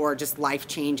fatal or just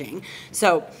life-changing.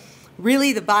 So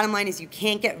really, the bottom line is you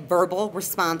can't get verbal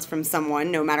response from someone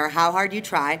no matter how hard you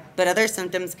try, but other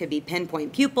symptoms could be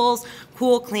pinpoint pupils,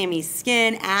 cool, clammy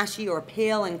skin, ashy or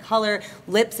pale in color.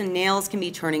 Lips and nails can be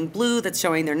turning blue. That's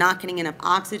showing they're not getting enough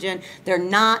oxygen. They're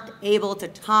not able to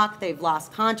talk. They've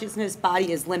lost consciousness.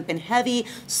 Body is limp and heavy,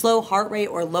 slow heart rate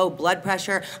or low blood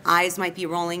pressure. Eyes might be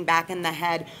rolling back in the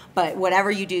head, but whatever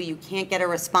you do, you can't get a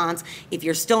response. If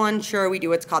you're still unsure, we do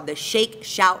what's called the shake,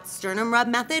 shout, sternum rub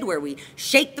method, where we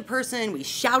shake the person, we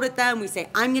shout at them, we say,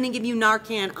 I'm gonna give you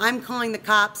Narcan, I'm calling the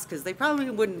cops, because they probably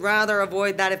would rather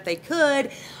avoid that if they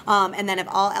could. And then if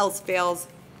all else fails,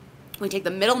 we take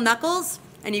the middle knuckles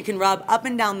and you can rub up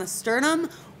and down the sternum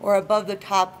or above the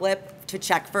top lip to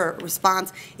check for a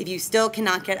response. If you still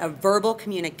cannot get a verbal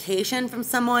communication from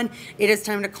someone, it is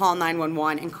time to call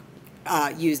 911 and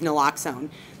use naloxone.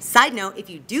 Side note, if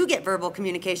you do get verbal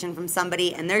communication from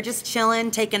somebody and they're just chilling,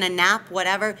 taking a nap,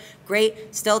 whatever,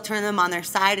 great, still turn them on their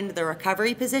side into the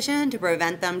recovery position to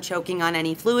prevent them choking on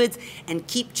any fluids, and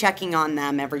keep checking on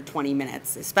them every 20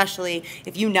 minutes, especially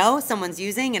if you know someone's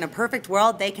using. In a perfect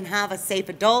world, they can have a safe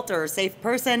adult or a safe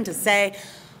person to say,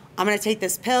 I'm gonna take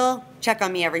this pill, check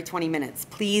on me every 20 minutes,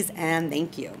 please and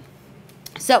thank you.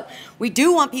 So we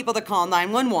do want people to call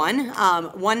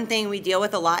 911. One thing we deal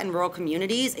with a lot in rural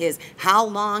communities is how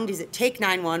long does it take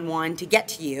 911 to get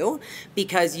to you,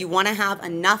 because you want to have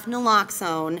enough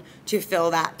naloxone to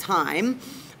fill that time,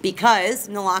 because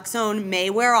naloxone may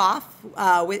wear off,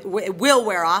 it will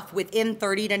wear off within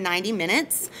 30 to 90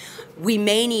 minutes. We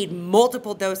may need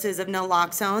multiple doses of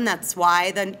naloxone. That's why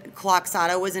the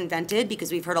Kloxxado was invented,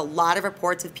 because we've heard a lot of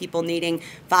reports of people needing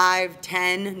 5,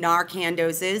 10 Narcan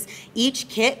doses. Each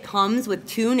kit comes with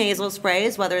 2 nasal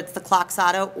sprays, whether it's the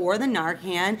Kloxxado or the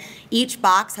Narcan. Each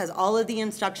box has all of the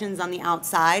instructions on the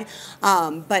outside.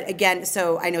 But again,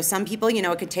 so I know some people, you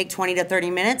know, it could take 20 to 30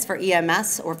 minutes for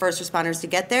EMS or first responders to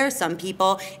get there. Some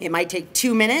people, it might take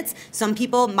 2 minutes. Some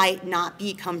people might not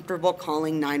be comfortable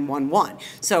calling 911.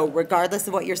 So regardless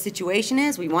of what your situation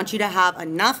is, we want you to have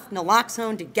enough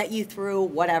naloxone to get you through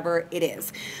whatever it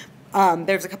is.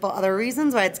 There's a couple other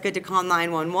reasons why it's good to call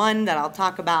 911 that I'll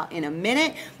talk about in a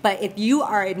minute, but if you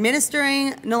are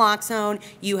administering naloxone,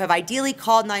 you have ideally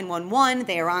called 911,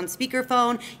 they are on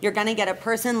speakerphone, you're gonna get a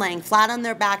person laying flat on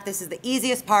their back. This is the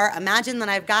easiest part. Imagine that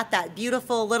I've got that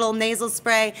beautiful little nasal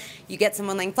spray, you get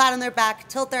someone laying flat on their back,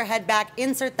 tilt their head back,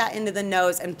 insert that into the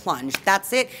nose and plunge.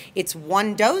 That's it. It's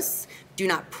 1 dose. Do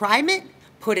not prime it,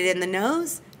 put it in the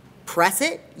nose, press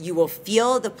it, you will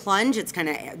feel the plunge. It's kind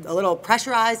of a little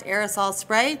pressurized aerosol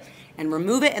spray, and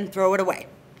remove it and throw it away.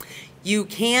 You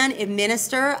can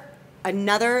administer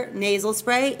another nasal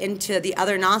spray into the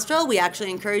other nostril. We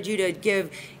actually encourage you to give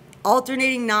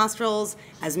alternating nostrils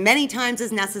as many times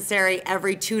as necessary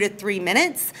every 2 to 3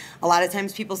 minutes. A lot of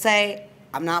times people say,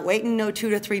 I'm not waiting no 2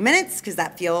 to 3 minutes, because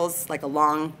that feels like a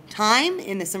long time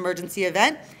in this emergency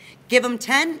event. Give them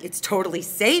 10, it's totally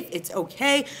safe, it's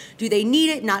okay. Do they need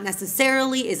it? Not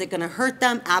necessarily. Is it gonna hurt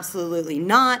them? Absolutely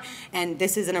not. And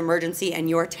this is an emergency and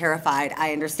you're terrified,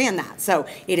 I understand that. So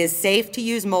it is safe to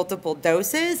use multiple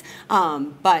doses,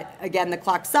 but again, the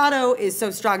Kloxxado is so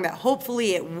strong that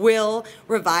hopefully it will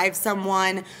revive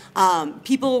someone.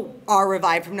 People are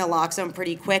revived from naloxone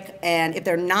pretty quick, and if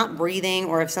they're not breathing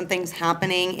or if something's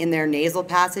happening in their nasal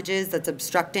passages that's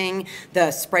obstructing the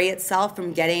spray itself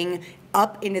from getting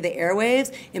up into the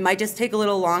airwaves, it might just take a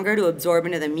little longer to absorb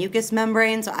into the mucous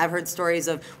membrane. So I've heard stories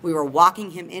of we were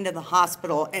walking him into the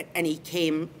hospital and he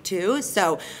came to.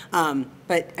 So,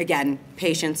 but again,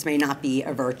 patience may not be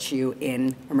a virtue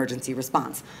in emergency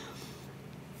response.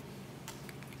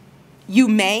 You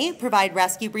may provide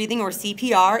rescue breathing or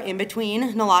CPR in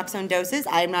between naloxone doses.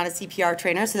 I am not a CPR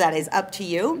trainer, so that is up to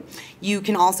you. You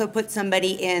can also put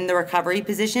somebody in the recovery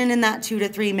position in that 2 to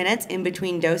 3 minutes in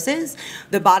between doses.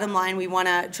 The bottom line, we want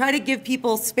to try to give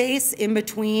people space in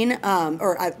between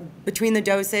between the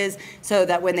doses, so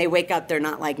that when they wake up, they're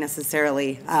not like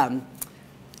necessarily a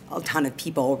ton of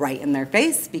people right in their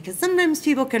face, because sometimes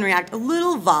people can react a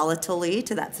little volatilely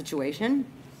to that situation.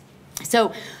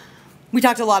 So We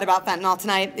talked a lot about fentanyl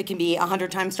tonight. It can be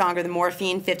 100 times stronger than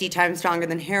morphine, 50 times stronger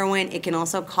than heroin. It can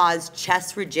also cause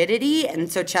chest rigidity,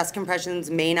 and so chest compressions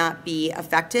may not be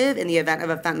effective in the event of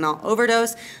a fentanyl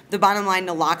overdose. The bottom line,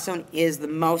 naloxone is the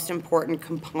most important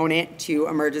component to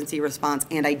emergency response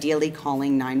and ideally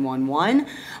calling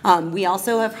 911. We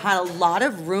also have had a lot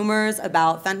of rumors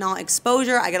about fentanyl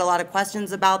exposure. I get a lot of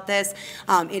questions about this.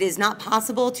 It is not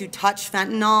possible to touch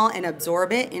fentanyl and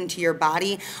absorb it into your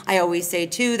body. I always say,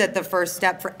 too, that the first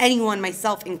step for anyone,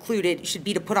 myself included, should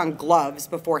be to put on gloves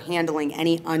before handling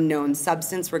any unknown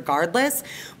substance regardless.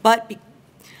 But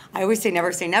I always say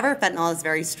never say never. Fentanyl is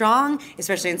very strong,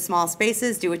 especially in small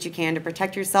spaces. Do what you can to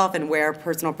protect yourself and wear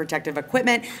personal protective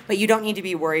equipment, but you don't need to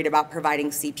be worried about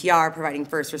providing CPR, providing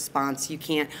first response. You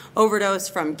can't overdose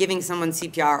from giving someone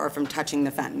CPR or from touching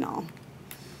the fentanyl.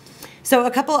 So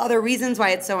a couple other reasons why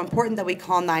it's so important that we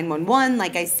call 911.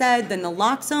 Like I said, the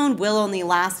naloxone will only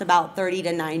last about 30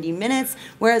 to 90 minutes,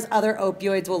 whereas other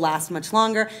opioids will last much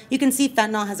longer. You can see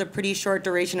fentanyl has a pretty short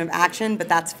duration of action, but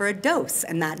that's for a dose,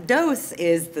 and that dose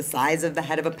is the size of the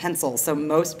head of a pencil. So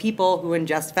most people who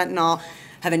ingest fentanyl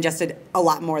have ingested a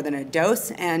lot more than a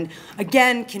dose. And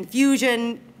again,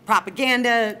 confusion,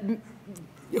 propaganda,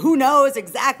 who knows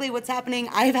exactly what's happening?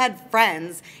 I've had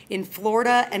friends in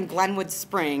Florida and Glenwood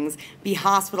Springs be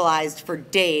hospitalized for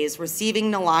days, receiving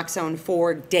naloxone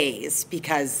for days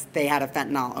because they had a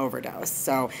fentanyl overdose.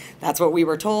 So that's what we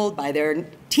were told by their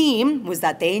team, was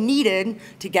that they needed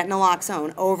to get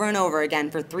naloxone over and over again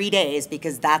for 3 days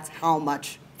because that's how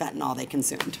much fentanyl they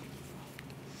consumed.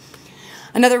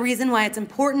 Another reason why it's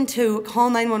important to call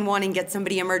 911 and get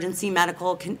somebody emergency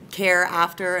medical care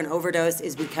after an overdose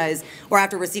is because, or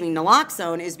after receiving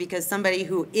naloxone, is because somebody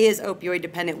who is opioid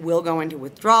dependent will go into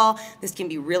withdrawal. This can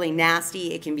be really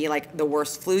nasty. It can be like the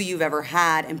worst flu you've ever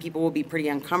had, and people will be pretty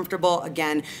uncomfortable.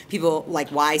 Again, people like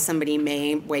why somebody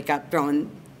may wake up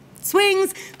throwing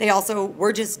swings. They also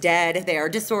were just dead. They are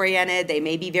disoriented. They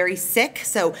may be very sick.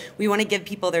 So we want to give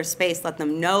people their space, let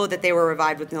them know that they were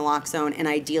revived with naloxone, and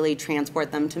ideally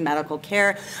transport them to medical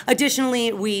care.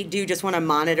 Additionally, we do just want to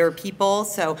monitor people.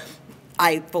 So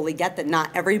I fully get that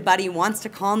not everybody wants to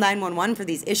call 911 for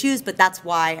these issues, but that's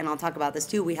why, and I'll talk about this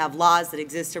too, we have laws that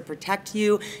exist to protect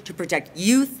you, to protect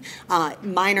youth,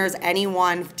 minors,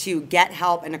 anyone, to get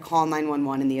help and to call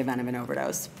 911 in the event of an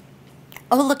overdose.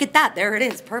 Oh, look at that. There it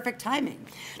is. Perfect timing.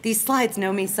 These slides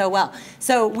know me so well.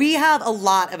 So we have a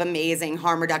lot of amazing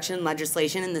harm reduction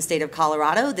legislation in the state of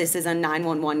Colorado. This is a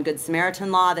 911 Good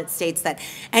Samaritan law that states that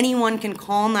anyone can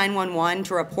call 911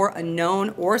 to report a known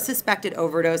or suspected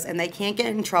overdose, and they can't get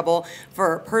in trouble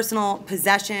for personal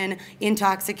possession,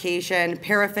 intoxication,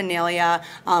 paraphernalia,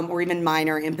 or even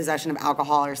minor in possession of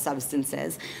alcohol or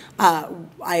substances.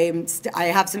 I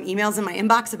have some emails in my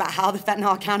inbox about how the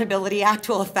Fentanyl Accountability Act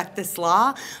will affect this law,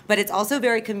 but it's also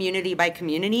very community by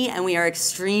community, and we are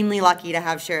extremely lucky to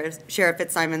have Sheriff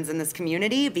Fitzsimons in this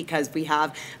community because we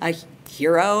have a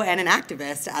hero and an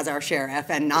activist as our sheriff,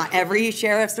 and not every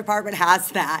sheriff's department has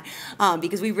that,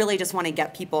 because we really just want to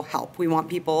get people help. We want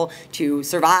people to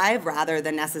survive rather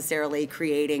than necessarily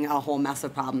creating a whole mess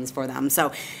of problems for them.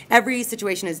 So every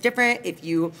situation is different. If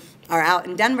you are out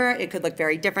in Denver, it could look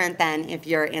very different than if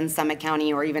you're in Summit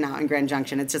County or even out in Grand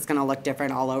Junction. It's just going to look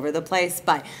different all over the place,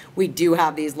 but we do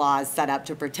have these laws set up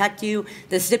to protect you.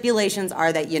 The stipulations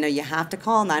are that, you know, you have to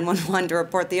call 911 to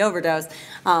report the overdose.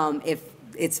 If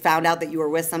it's found out that you were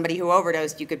with somebody who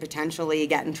overdosed, you could potentially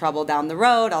get in trouble down the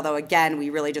road, although again, we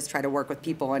really just try to work with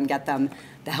people and get them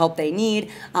the help they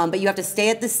need. But you have to stay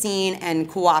at the scene and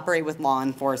cooperate with law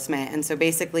enforcement. And so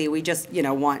basically we just, you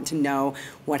know, want to know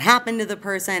what happened to the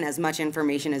person, as much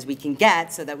information as we can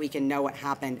get so that we can know what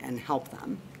happened and help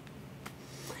them.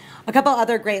 A couple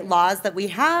other great laws that we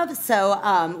have.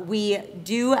 So we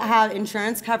do have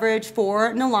insurance coverage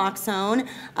for naloxone.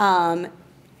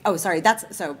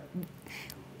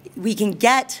 We can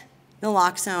get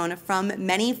naloxone from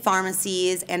many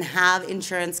pharmacies and have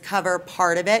insurance cover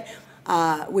part of it,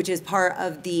 which is part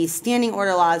of the standing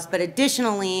order laws. But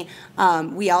additionally,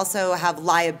 we also have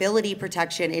liability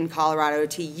protection in Colorado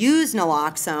to use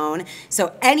naloxone.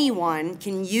 So anyone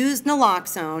can use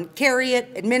naloxone, carry it,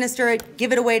 administer it,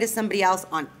 give it away to somebody else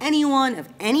on anyone of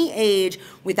any age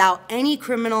without any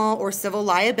criminal or civil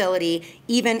liability,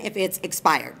 even if it's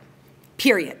expired.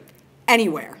 Period.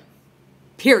 Anywhere.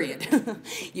 Period.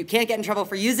 You can't get in trouble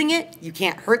for using it. You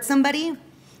can't hurt somebody.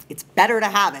 It's better to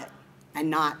have it. and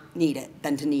not need it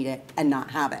than to need it and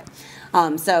not have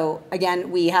it. So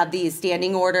again, we have these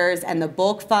standing orders and the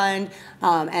bulk fund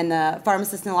and the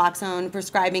pharmacist naloxone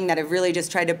prescribing that have really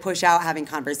just tried to push out having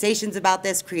conversations about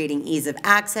this, creating ease of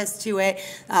access to it.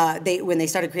 When they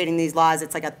started creating these laws,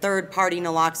 it's like a third-party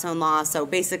naloxone law. So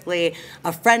basically,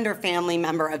 a friend or family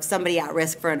member of somebody at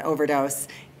risk for an overdose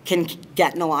can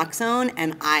get naloxone,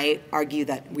 and I argue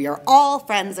that we are all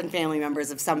friends and family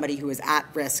members of somebody who is at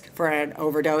risk for an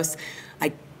overdose.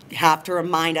 I have to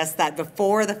remind us that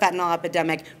before the fentanyl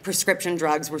epidemic, prescription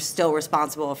drugs were still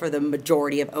responsible for the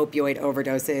majority of opioid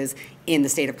overdoses in the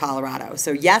state of Colorado.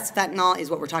 So yes, fentanyl is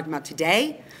what we're talking about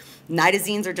today.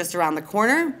 Nitazines are just around the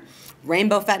corner.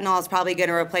 Rainbow fentanyl is probably going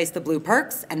to replace the blue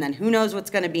perks, and then who knows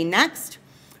what's going to be next.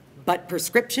 But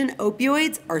prescription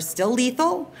opioids are still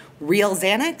lethal. Real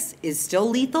Xanax is still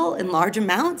lethal in large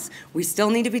amounts. We still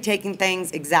need to be taking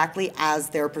things exactly as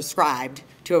they're prescribed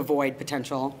to avoid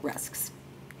potential risks.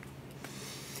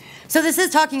 So this is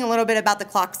talking a little bit about the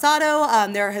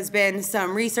Kloxxado. There has been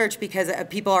some research because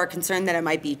people are concerned that it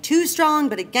might be too strong,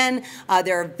 but again,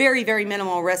 there are very, very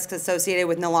minimal risks associated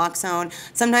with naloxone.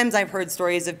 Sometimes I've heard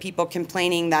stories of people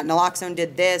complaining that naloxone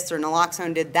did this or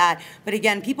naloxone did that, but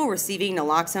again, people receiving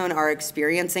naloxone are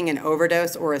experiencing an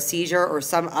overdose or a seizure or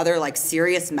some other like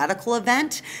serious medical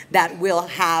event that will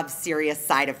have serious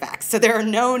side effects. So there are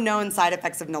no known side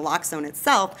effects of naloxone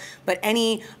itself, but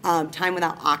any time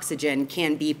without oxygen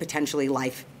can be potentially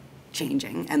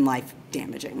life-changing and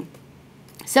life-damaging.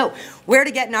 So where to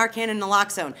get Narcan and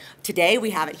naloxone? Today we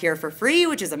have it here for free,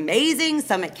 which is amazing.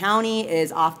 Summit County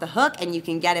is off the hook, and you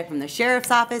can get it from the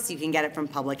sheriff's office. You can get it from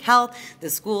public health. The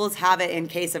schools have it in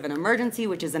case of an emergency,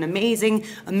 which is an amazing,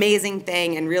 amazing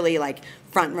thing and really like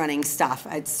front-running stuff.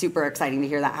 It's super exciting to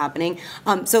hear that happening.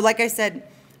 So like I said,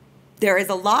 there is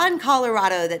a law in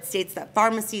Colorado that states that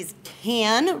pharmacies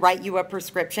can write you a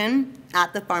prescription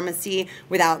at the pharmacy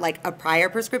without like a prior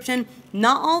prescription.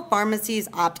 Not all pharmacies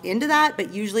opt into that,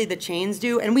 but usually the chains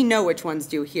do, and we know which ones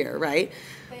do here, right?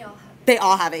 They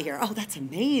all have it here. Oh, that's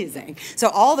amazing. So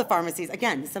all the pharmacies,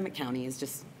 again, Summit County is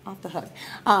just off the hook.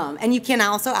 And you can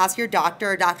also ask your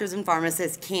doctor. Doctors and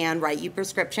pharmacists can write you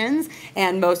prescriptions,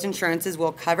 and most insurances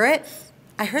will cover it.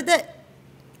 I heard that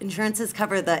insurances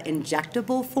cover the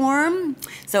injectable form.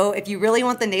 So if you really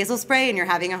want the nasal spray and you're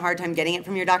having a hard time getting it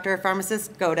from your doctor or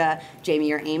pharmacist, go to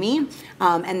Jamie or Amy.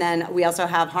 And then we also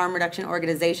have harm reduction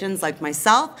organizations like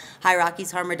myself, High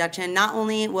Rockies Harm Reduction. Not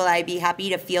only will I be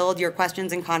happy to field your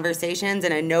questions and conversations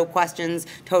in a no questions,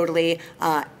 totally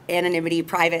anonymity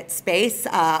private space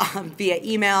via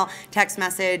email, text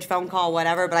message, phone call,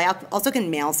 whatever, but I also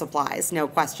can mail supplies, no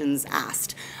questions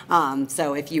asked.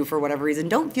 So if you, for whatever reason,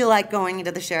 don't feel like going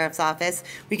into the sheriff's office,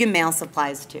 we can mail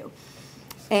supplies too.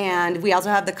 And we also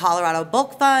have the Colorado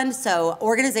Bulk Fund, so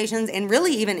organizations and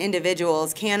really even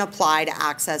individuals can apply to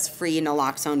access free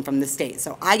naloxone from the state.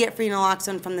 So I get free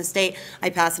naloxone from the state, I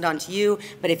pass it on to you,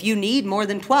 but if you need more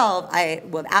than 12, I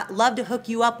would love to hook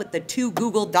you up with the 2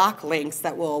 Google Doc links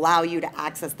that will allow you to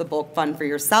access the Bulk Fund for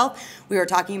yourself. We were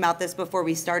talking about this before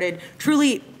we started.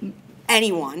 Truly,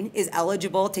 anyone is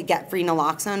eligible to get free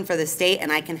naloxone for the state,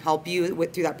 and I can help you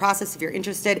through that process if you're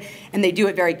interested. And they do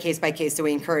it very case by case, so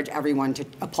we encourage everyone to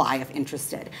apply if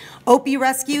interested. Opie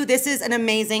Rescue, this is an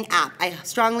amazing app. I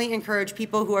strongly encourage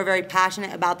people who are very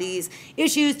passionate about these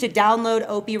issues to download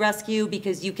Opie Rescue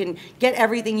because you can get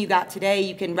everything you got today.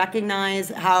 You can recognize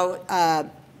how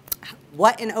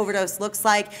what an overdose looks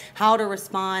like, how to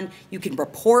respond. You can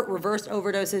report reversed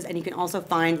overdoses, and you can also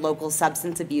find local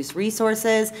substance abuse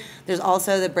resources. There's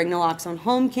also the Bring Naloxone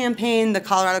Home campaign. The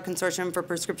Colorado Consortium for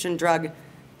Prescription Drug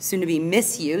soon-to-be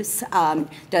misuse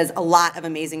does a lot of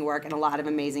amazing work and a lot of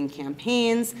amazing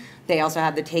campaigns. They also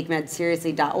have the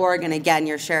TakeMedSeriously.org, and again,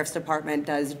 your sheriff's department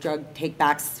does drug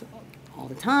takebacks all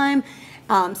the time.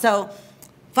 I'll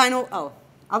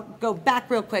go back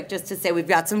real quick just to say we've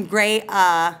got some great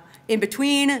in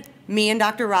between me and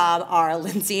Dr. Rob are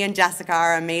Lindsay and Jessica,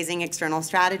 our amazing external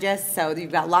strategists. So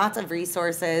you've got lots of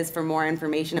resources for more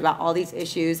information about all these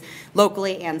issues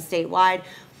locally and statewide.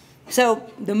 So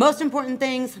the most important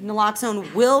things,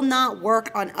 naloxone will not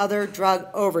work on other drug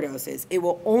overdoses. It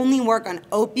will only work on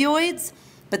opioids,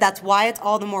 but that's why it's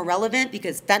all the more relevant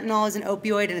because fentanyl is an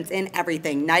opioid and it's in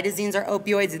everything. Nitazines are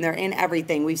opioids and they're in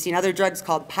everything. We've seen other drugs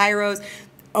called pyros.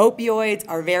 Opioids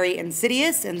are very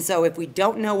insidious, and so if we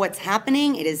don't know what's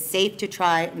happening, it is safe to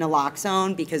try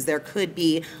naloxone because there could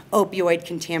be opioid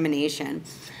contamination.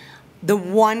 The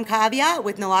one caveat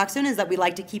with naloxone is that we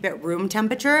like to keep it room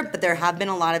temperature, but there have been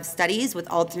a lot of studies with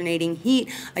alternating heat.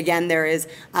 Again, there is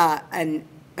an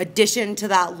addition to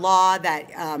that law that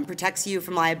protects you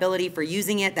from liability for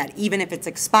using it, that even if it's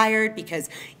expired, because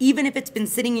even if it's been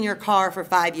sitting in your car for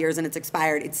 5 years and it's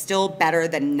expired, it's still better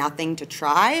than nothing to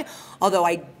try, although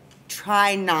I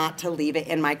try not to leave it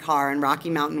in my car in Rocky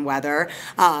Mountain weather.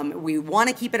 We want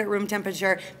to keep it at room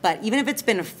temperature, but even if it's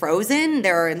been frozen,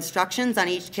 there are instructions on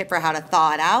each kit for how to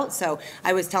thaw it out. So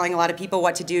I was telling a lot of people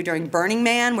what to do during Burning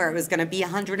Man, where it was going to be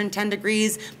 110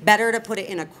 degrees. Better to put it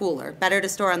in a cooler, better to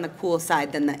store on the cool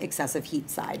side than the excessive heat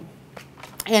side.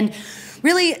 And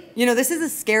really, you know, this is a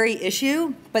scary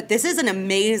issue, but this is an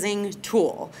amazing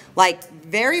tool. Like,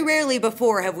 very rarely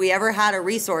before have we ever had a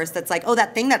resource that's like, oh,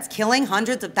 that thing that's killing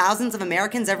hundreds of thousands of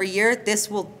Americans every year,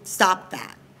 this will stop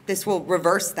that. This will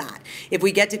reverse that. If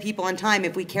we get to people in time,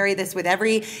 if we carry this with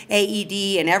every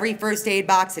AED and every first aid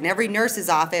box and every nurse's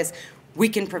office, we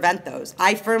can prevent those.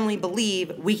 I firmly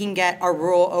believe we can get our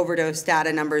rural overdose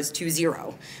data numbers to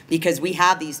 0 because we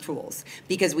have these tools,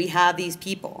 because we have these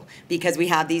people, because we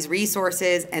have these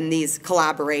resources and these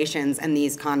collaborations and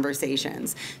these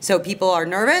conversations. So people are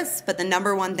nervous, but the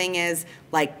number one thing is,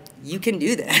 like, you can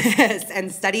do this.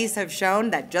 And studies have shown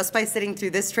that just by sitting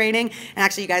through this training, and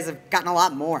actually you guys have gotten a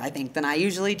lot more, I think, than I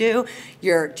usually do,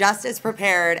 you're just as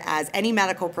prepared as any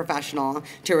medical professional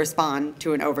to respond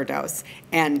to an overdose.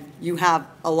 And you have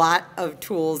a lot of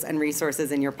tools and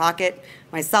resources in your pocket,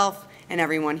 myself and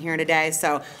everyone here today.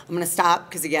 So I'm gonna stop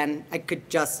because, again, I could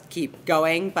just keep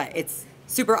going, but it's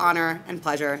super honor and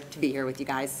pleasure to be here with you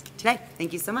guys today.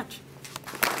 Thank you so much.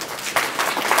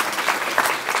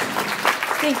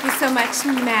 Thank you so much,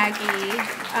 Maggie.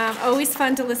 Always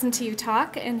fun to listen to you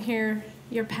talk and hear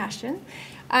your passion.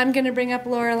 I'm going to bring up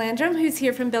Laura Landrum, who's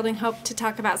here from Building Hope, to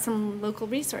talk about some local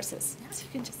resources. So you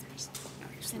can just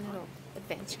send it'll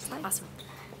advance your slide. Awesome.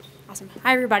 Awesome.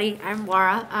 Hi, everybody. I'm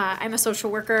Laura. I'm a social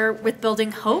worker with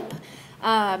Building Hope,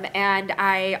 and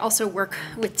I also work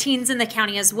with teens in the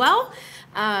county as well.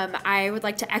 I would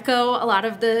like to echo a lot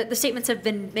of the statements that have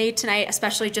been made tonight,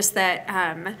 especially just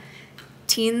that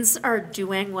teens are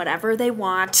doing whatever they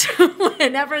want,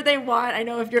 whenever they want. I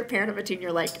know if you're a parent of a teen,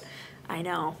 you're like, I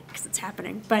know, because it's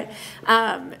happening. But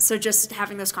so just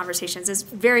having those conversations is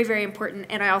very, very important.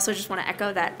 And I also just want to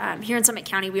echo that here in Summit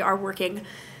County, we are working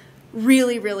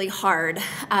really, really hard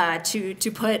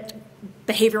to put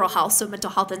behavioral health, so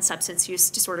mental health and substance use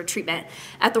disorder treatment,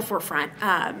 at the forefront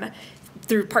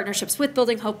through partnerships with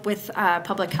Building Hope, with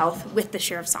public health, with the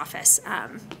sheriff's office.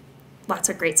 Lots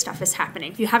of great stuff is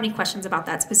happening. If you have any questions about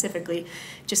that specifically,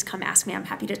 just come ask me. I'm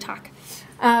happy to talk.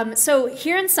 So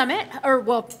here in Summit, or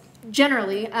well,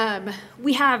 generally,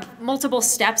 we have multiple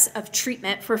steps of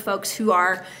treatment for folks who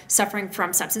are suffering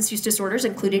from substance use disorders,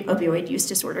 including opioid use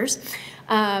disorders.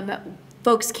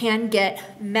 Folks can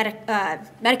get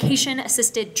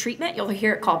medication-assisted treatment. You'll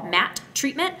hear it called MAT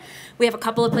treatment. We have a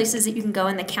couple of places that you can go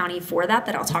in the county for that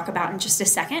I'll talk about in just a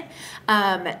second.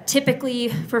 Typically,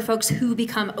 for folks who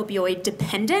become opioid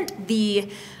dependent, the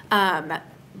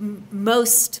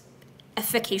most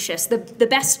efficacious, the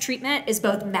best treatment is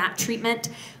both MAT treatment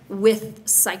with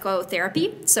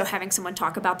psychotherapy, so having someone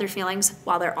talk about their feelings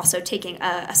while they're also taking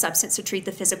a substance to treat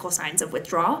the physical signs of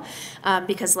withdrawal.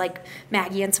 Because like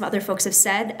Maggie and some other folks have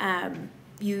said,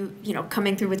 you know,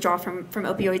 coming through withdrawal from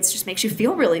opioids just makes you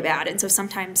feel really bad. And so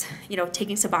sometimes, you know,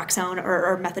 taking Suboxone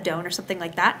or methadone or something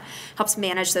like that helps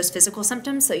manage those physical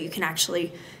symptoms so you can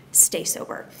actually stay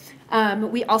sober.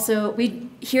 We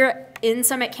here in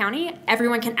Summit County,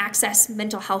 everyone can access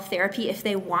mental health therapy if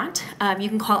they want. You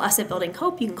can call us at Building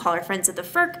Hope. You can call our friends at the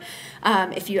FERC.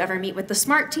 If you ever meet with the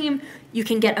SMART team, you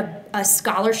can get a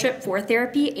scholarship for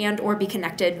therapy and or be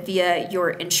connected via your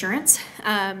insurance.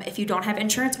 If you don't have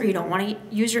insurance or you don't want to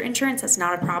use your insurance, that's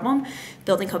not a problem.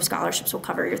 Building Hope scholarships will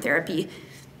cover your therapy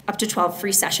up to 12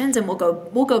 free sessions, and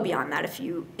we'll go beyond that if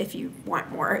you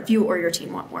want more, if you or your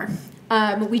team want more.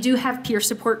 We do have peer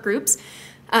support groups.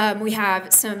 We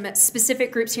have some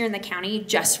specific groups here in the county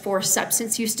just for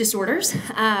substance use disorders,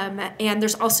 and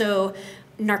there's also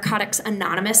Narcotics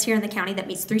Anonymous here in the county that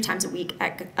meets 3 times a week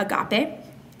at Agape.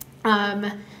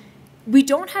 We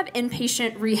don't have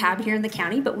inpatient rehab here in the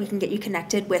county, but we can get you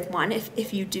connected with one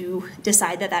if you do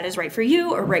decide that that is right for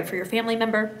you or right for your family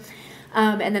member.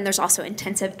 And then there's also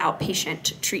intensive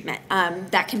outpatient treatment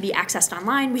that can be accessed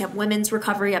online. We have women's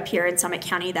recovery up here in Summit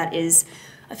County that is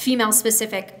a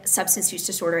female-specific substance use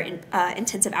disorder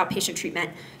intensive outpatient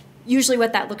treatment. Usually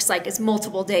what that looks like is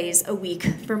multiple days a week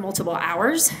for multiple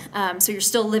hours. So you're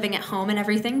still living at home and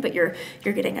everything, but you're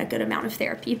getting a good amount of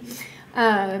therapy.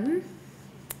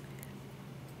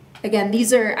 Again,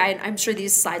 these are, I'm sure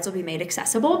these slides will be made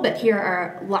accessible, but here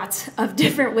are lots of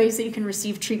different ways that you can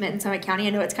receive treatment in Summit County. I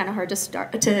know it's kind of hard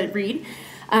to read.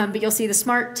 But you'll see the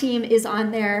SMART team is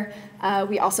on there.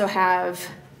 We also have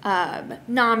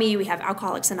NAMI, we have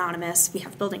Alcoholics Anonymous, we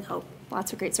have Building Hope,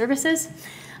 lots of great services.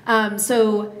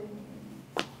 So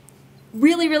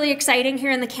really, really exciting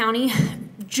here in the county.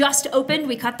 Just opened,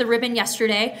 we cut the ribbon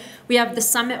yesterday. We have the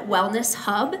Summit Wellness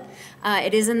Hub.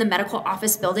 It is in the medical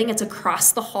office building. It's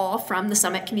across the hall from the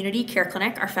Summit Community Care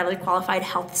Clinic, our federally qualified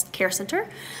health care center.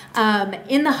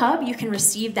 In the hub, you can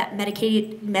receive that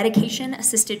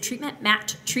medication-assisted treatment,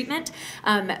 MAT treatment,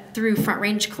 through Front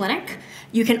Range Clinic.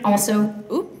 You can also,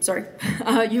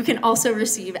 you can also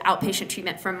receive outpatient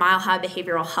treatment from Mile High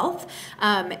Behavioral Health.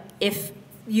 If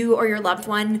you or your loved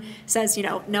one says, you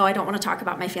know, no, I don't want to talk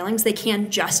about my feelings, they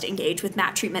can just engage with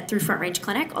MAT treatment through Front Range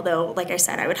Clinic. Although, like I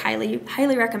said, I would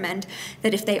highly recommend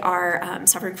that if they are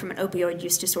suffering from an opioid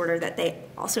use disorder, that they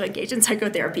also engage in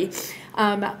psychotherapy.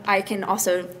 I can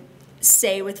also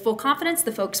say with full confidence,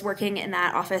 the folks working in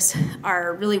that office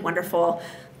are really wonderful,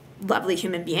 lovely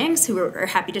human beings who are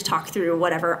happy to talk through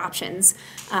whatever options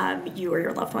you or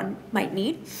your loved one might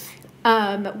need.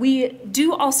 We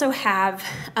do also have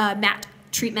MAT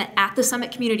treatment at the Summit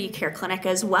Community Care Clinic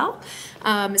as well.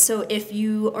 So if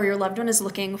you or your loved one is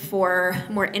looking for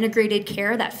more integrated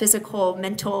care, that physical,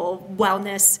 mental,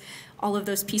 wellness, all of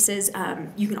those pieces,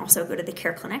 you can also go to the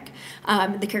Care Clinic.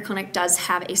 The Care Clinic does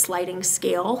have a sliding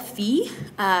scale fee,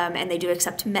 and they do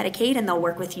accept Medicaid, and they'll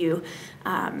work with you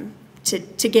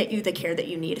to get you the care that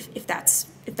you need if that's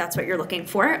what you're looking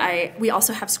for. We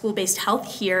also have school-based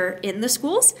health here in the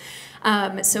schools.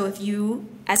 So if you,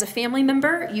 as a family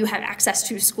member, you have access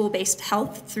to school-based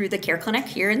health through the Care Clinic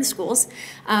here in the schools,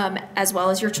 as well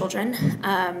as your children.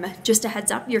 Just a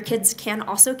heads up, your kids can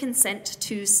also consent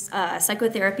to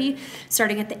psychotherapy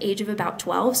starting at the age of about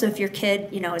 12. So if your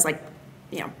kid, you know, is like,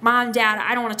 you know, Mom, Dad,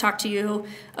 I don't want to talk to you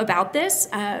about this,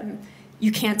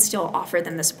 you can still offer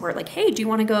them the support, like, hey, do you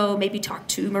want to go maybe talk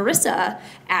to Marissa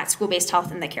at School-Based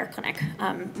Health in the Care Clinic?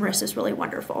 Marissa's really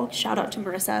wonderful. Shout out to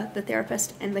Marissa, the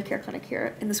therapist in the Care Clinic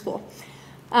here in the school.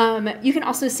 You can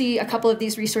also see a couple of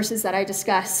these resources that I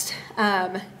discussed.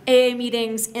 AA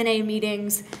meetings, NA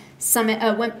meetings,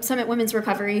 Summit Women's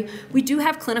Recovery. We do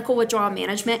have clinical withdrawal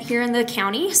management here in the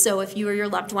county, so if you or your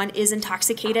loved one is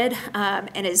intoxicated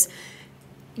and is,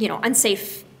 you know,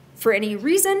 unsafe for any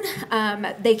reason,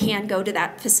 they can go to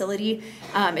that facility.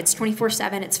 It's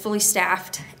 24/7, it's fully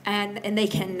staffed, and they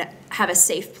can have a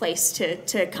safe place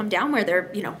to come down where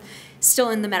they're, you know, still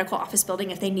in the medical office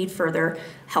building. If they need further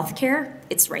health care,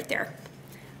 it's right there.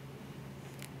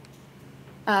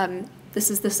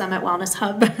 This is the Summit Wellness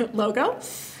Hub logo.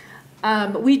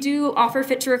 We do offer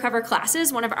Fit to Recover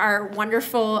classes. One of our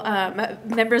wonderful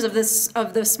members of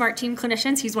the SMART team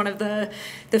clinicians, he's one of the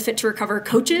Fit to Recover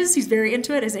coaches. He's very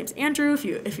into it. His name's Andrew, if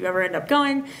you ever end up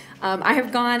going. I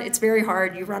have gone. It's very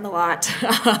hard. You run a lot,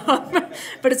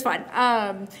 but it's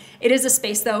fun. It is a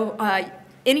space, though.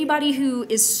 Anybody who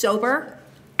is sober,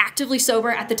 actively sober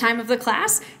at the time of the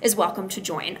class is welcome to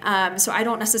join. So I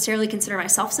don't necessarily consider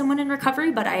myself someone in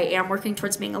recovery, but I am working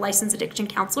towards being a licensed addiction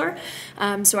counselor.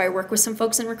 So I work with some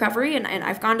folks in recovery, and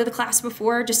I've gone to the class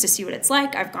before just to see what it's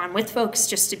like. I've gone with folks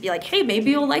just to be like, hey, maybe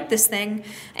you'll like this thing,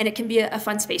 and it can be a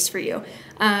fun space for you.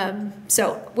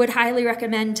 So would highly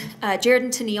recommend. Jared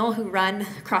and Tennille, who run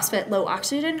CrossFit Low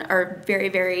Oxygen, are very,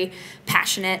 very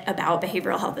passionate about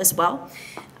behavioral health as well.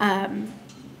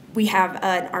 We have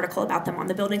an article about them on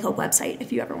the Building Hope website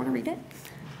if you ever want to read it.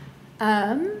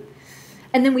 And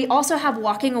then we also have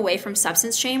Walking Away from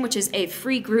Substance Shame, which is a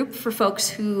free group for folks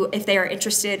who, if they are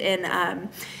interested in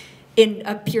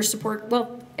a peer support,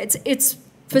 well, it's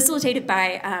facilitated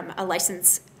by a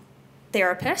licensed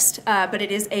therapist, but it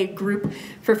is a group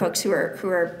for folks who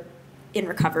are in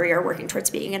recovery or working towards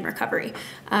being in recovery.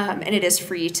 And it is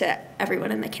free to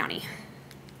everyone in the county.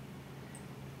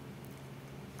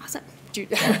 Awesome.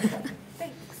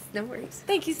 Thanks. No worries.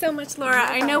 Thank you so much, Laura.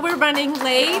 I know we're running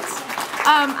late.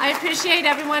 I appreciate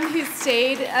everyone who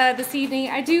stayed this evening.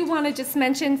 I do want to just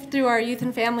mention through our Youth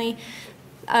and Family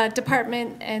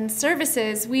Department and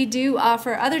Services, we do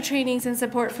offer other trainings and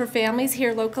support for families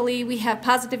here locally. We have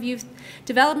positive youth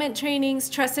development trainings,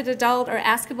 trusted adult or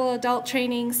askable adult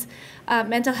trainings,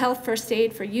 mental health first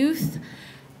aid for youth,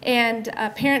 and a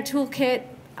parent toolkit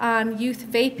on youth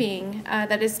vaping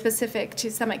that is specific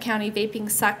to Summit County,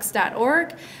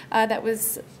 vapingsucks.org, that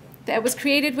was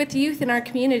created with youth in our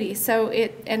community. So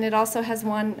it also has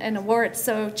won an award.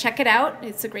 So check it out.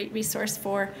 It's a great resource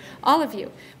for all of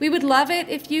you. We would love it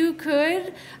if you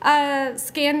could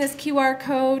scan this QR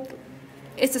code.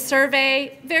 It's a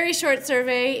survey, very short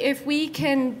survey. If we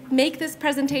can make this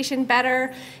presentation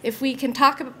better, if we can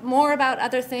talk more about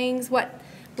other things, what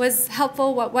was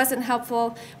helpful, what wasn't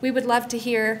helpful. We would love to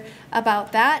hear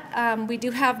about that. We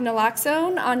do have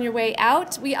naloxone on your way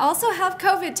out. We also have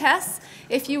COVID tests.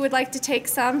 If you would like to take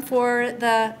some for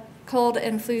the cold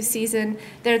and flu season,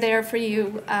 they're there for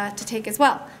you to take as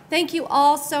well. Thank you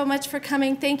all so much for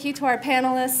coming. Thank you to our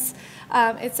panelists.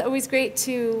 It's always great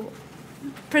to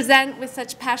present with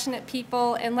such passionate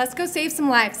people, and let's go save some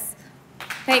lives.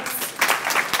 Thanks.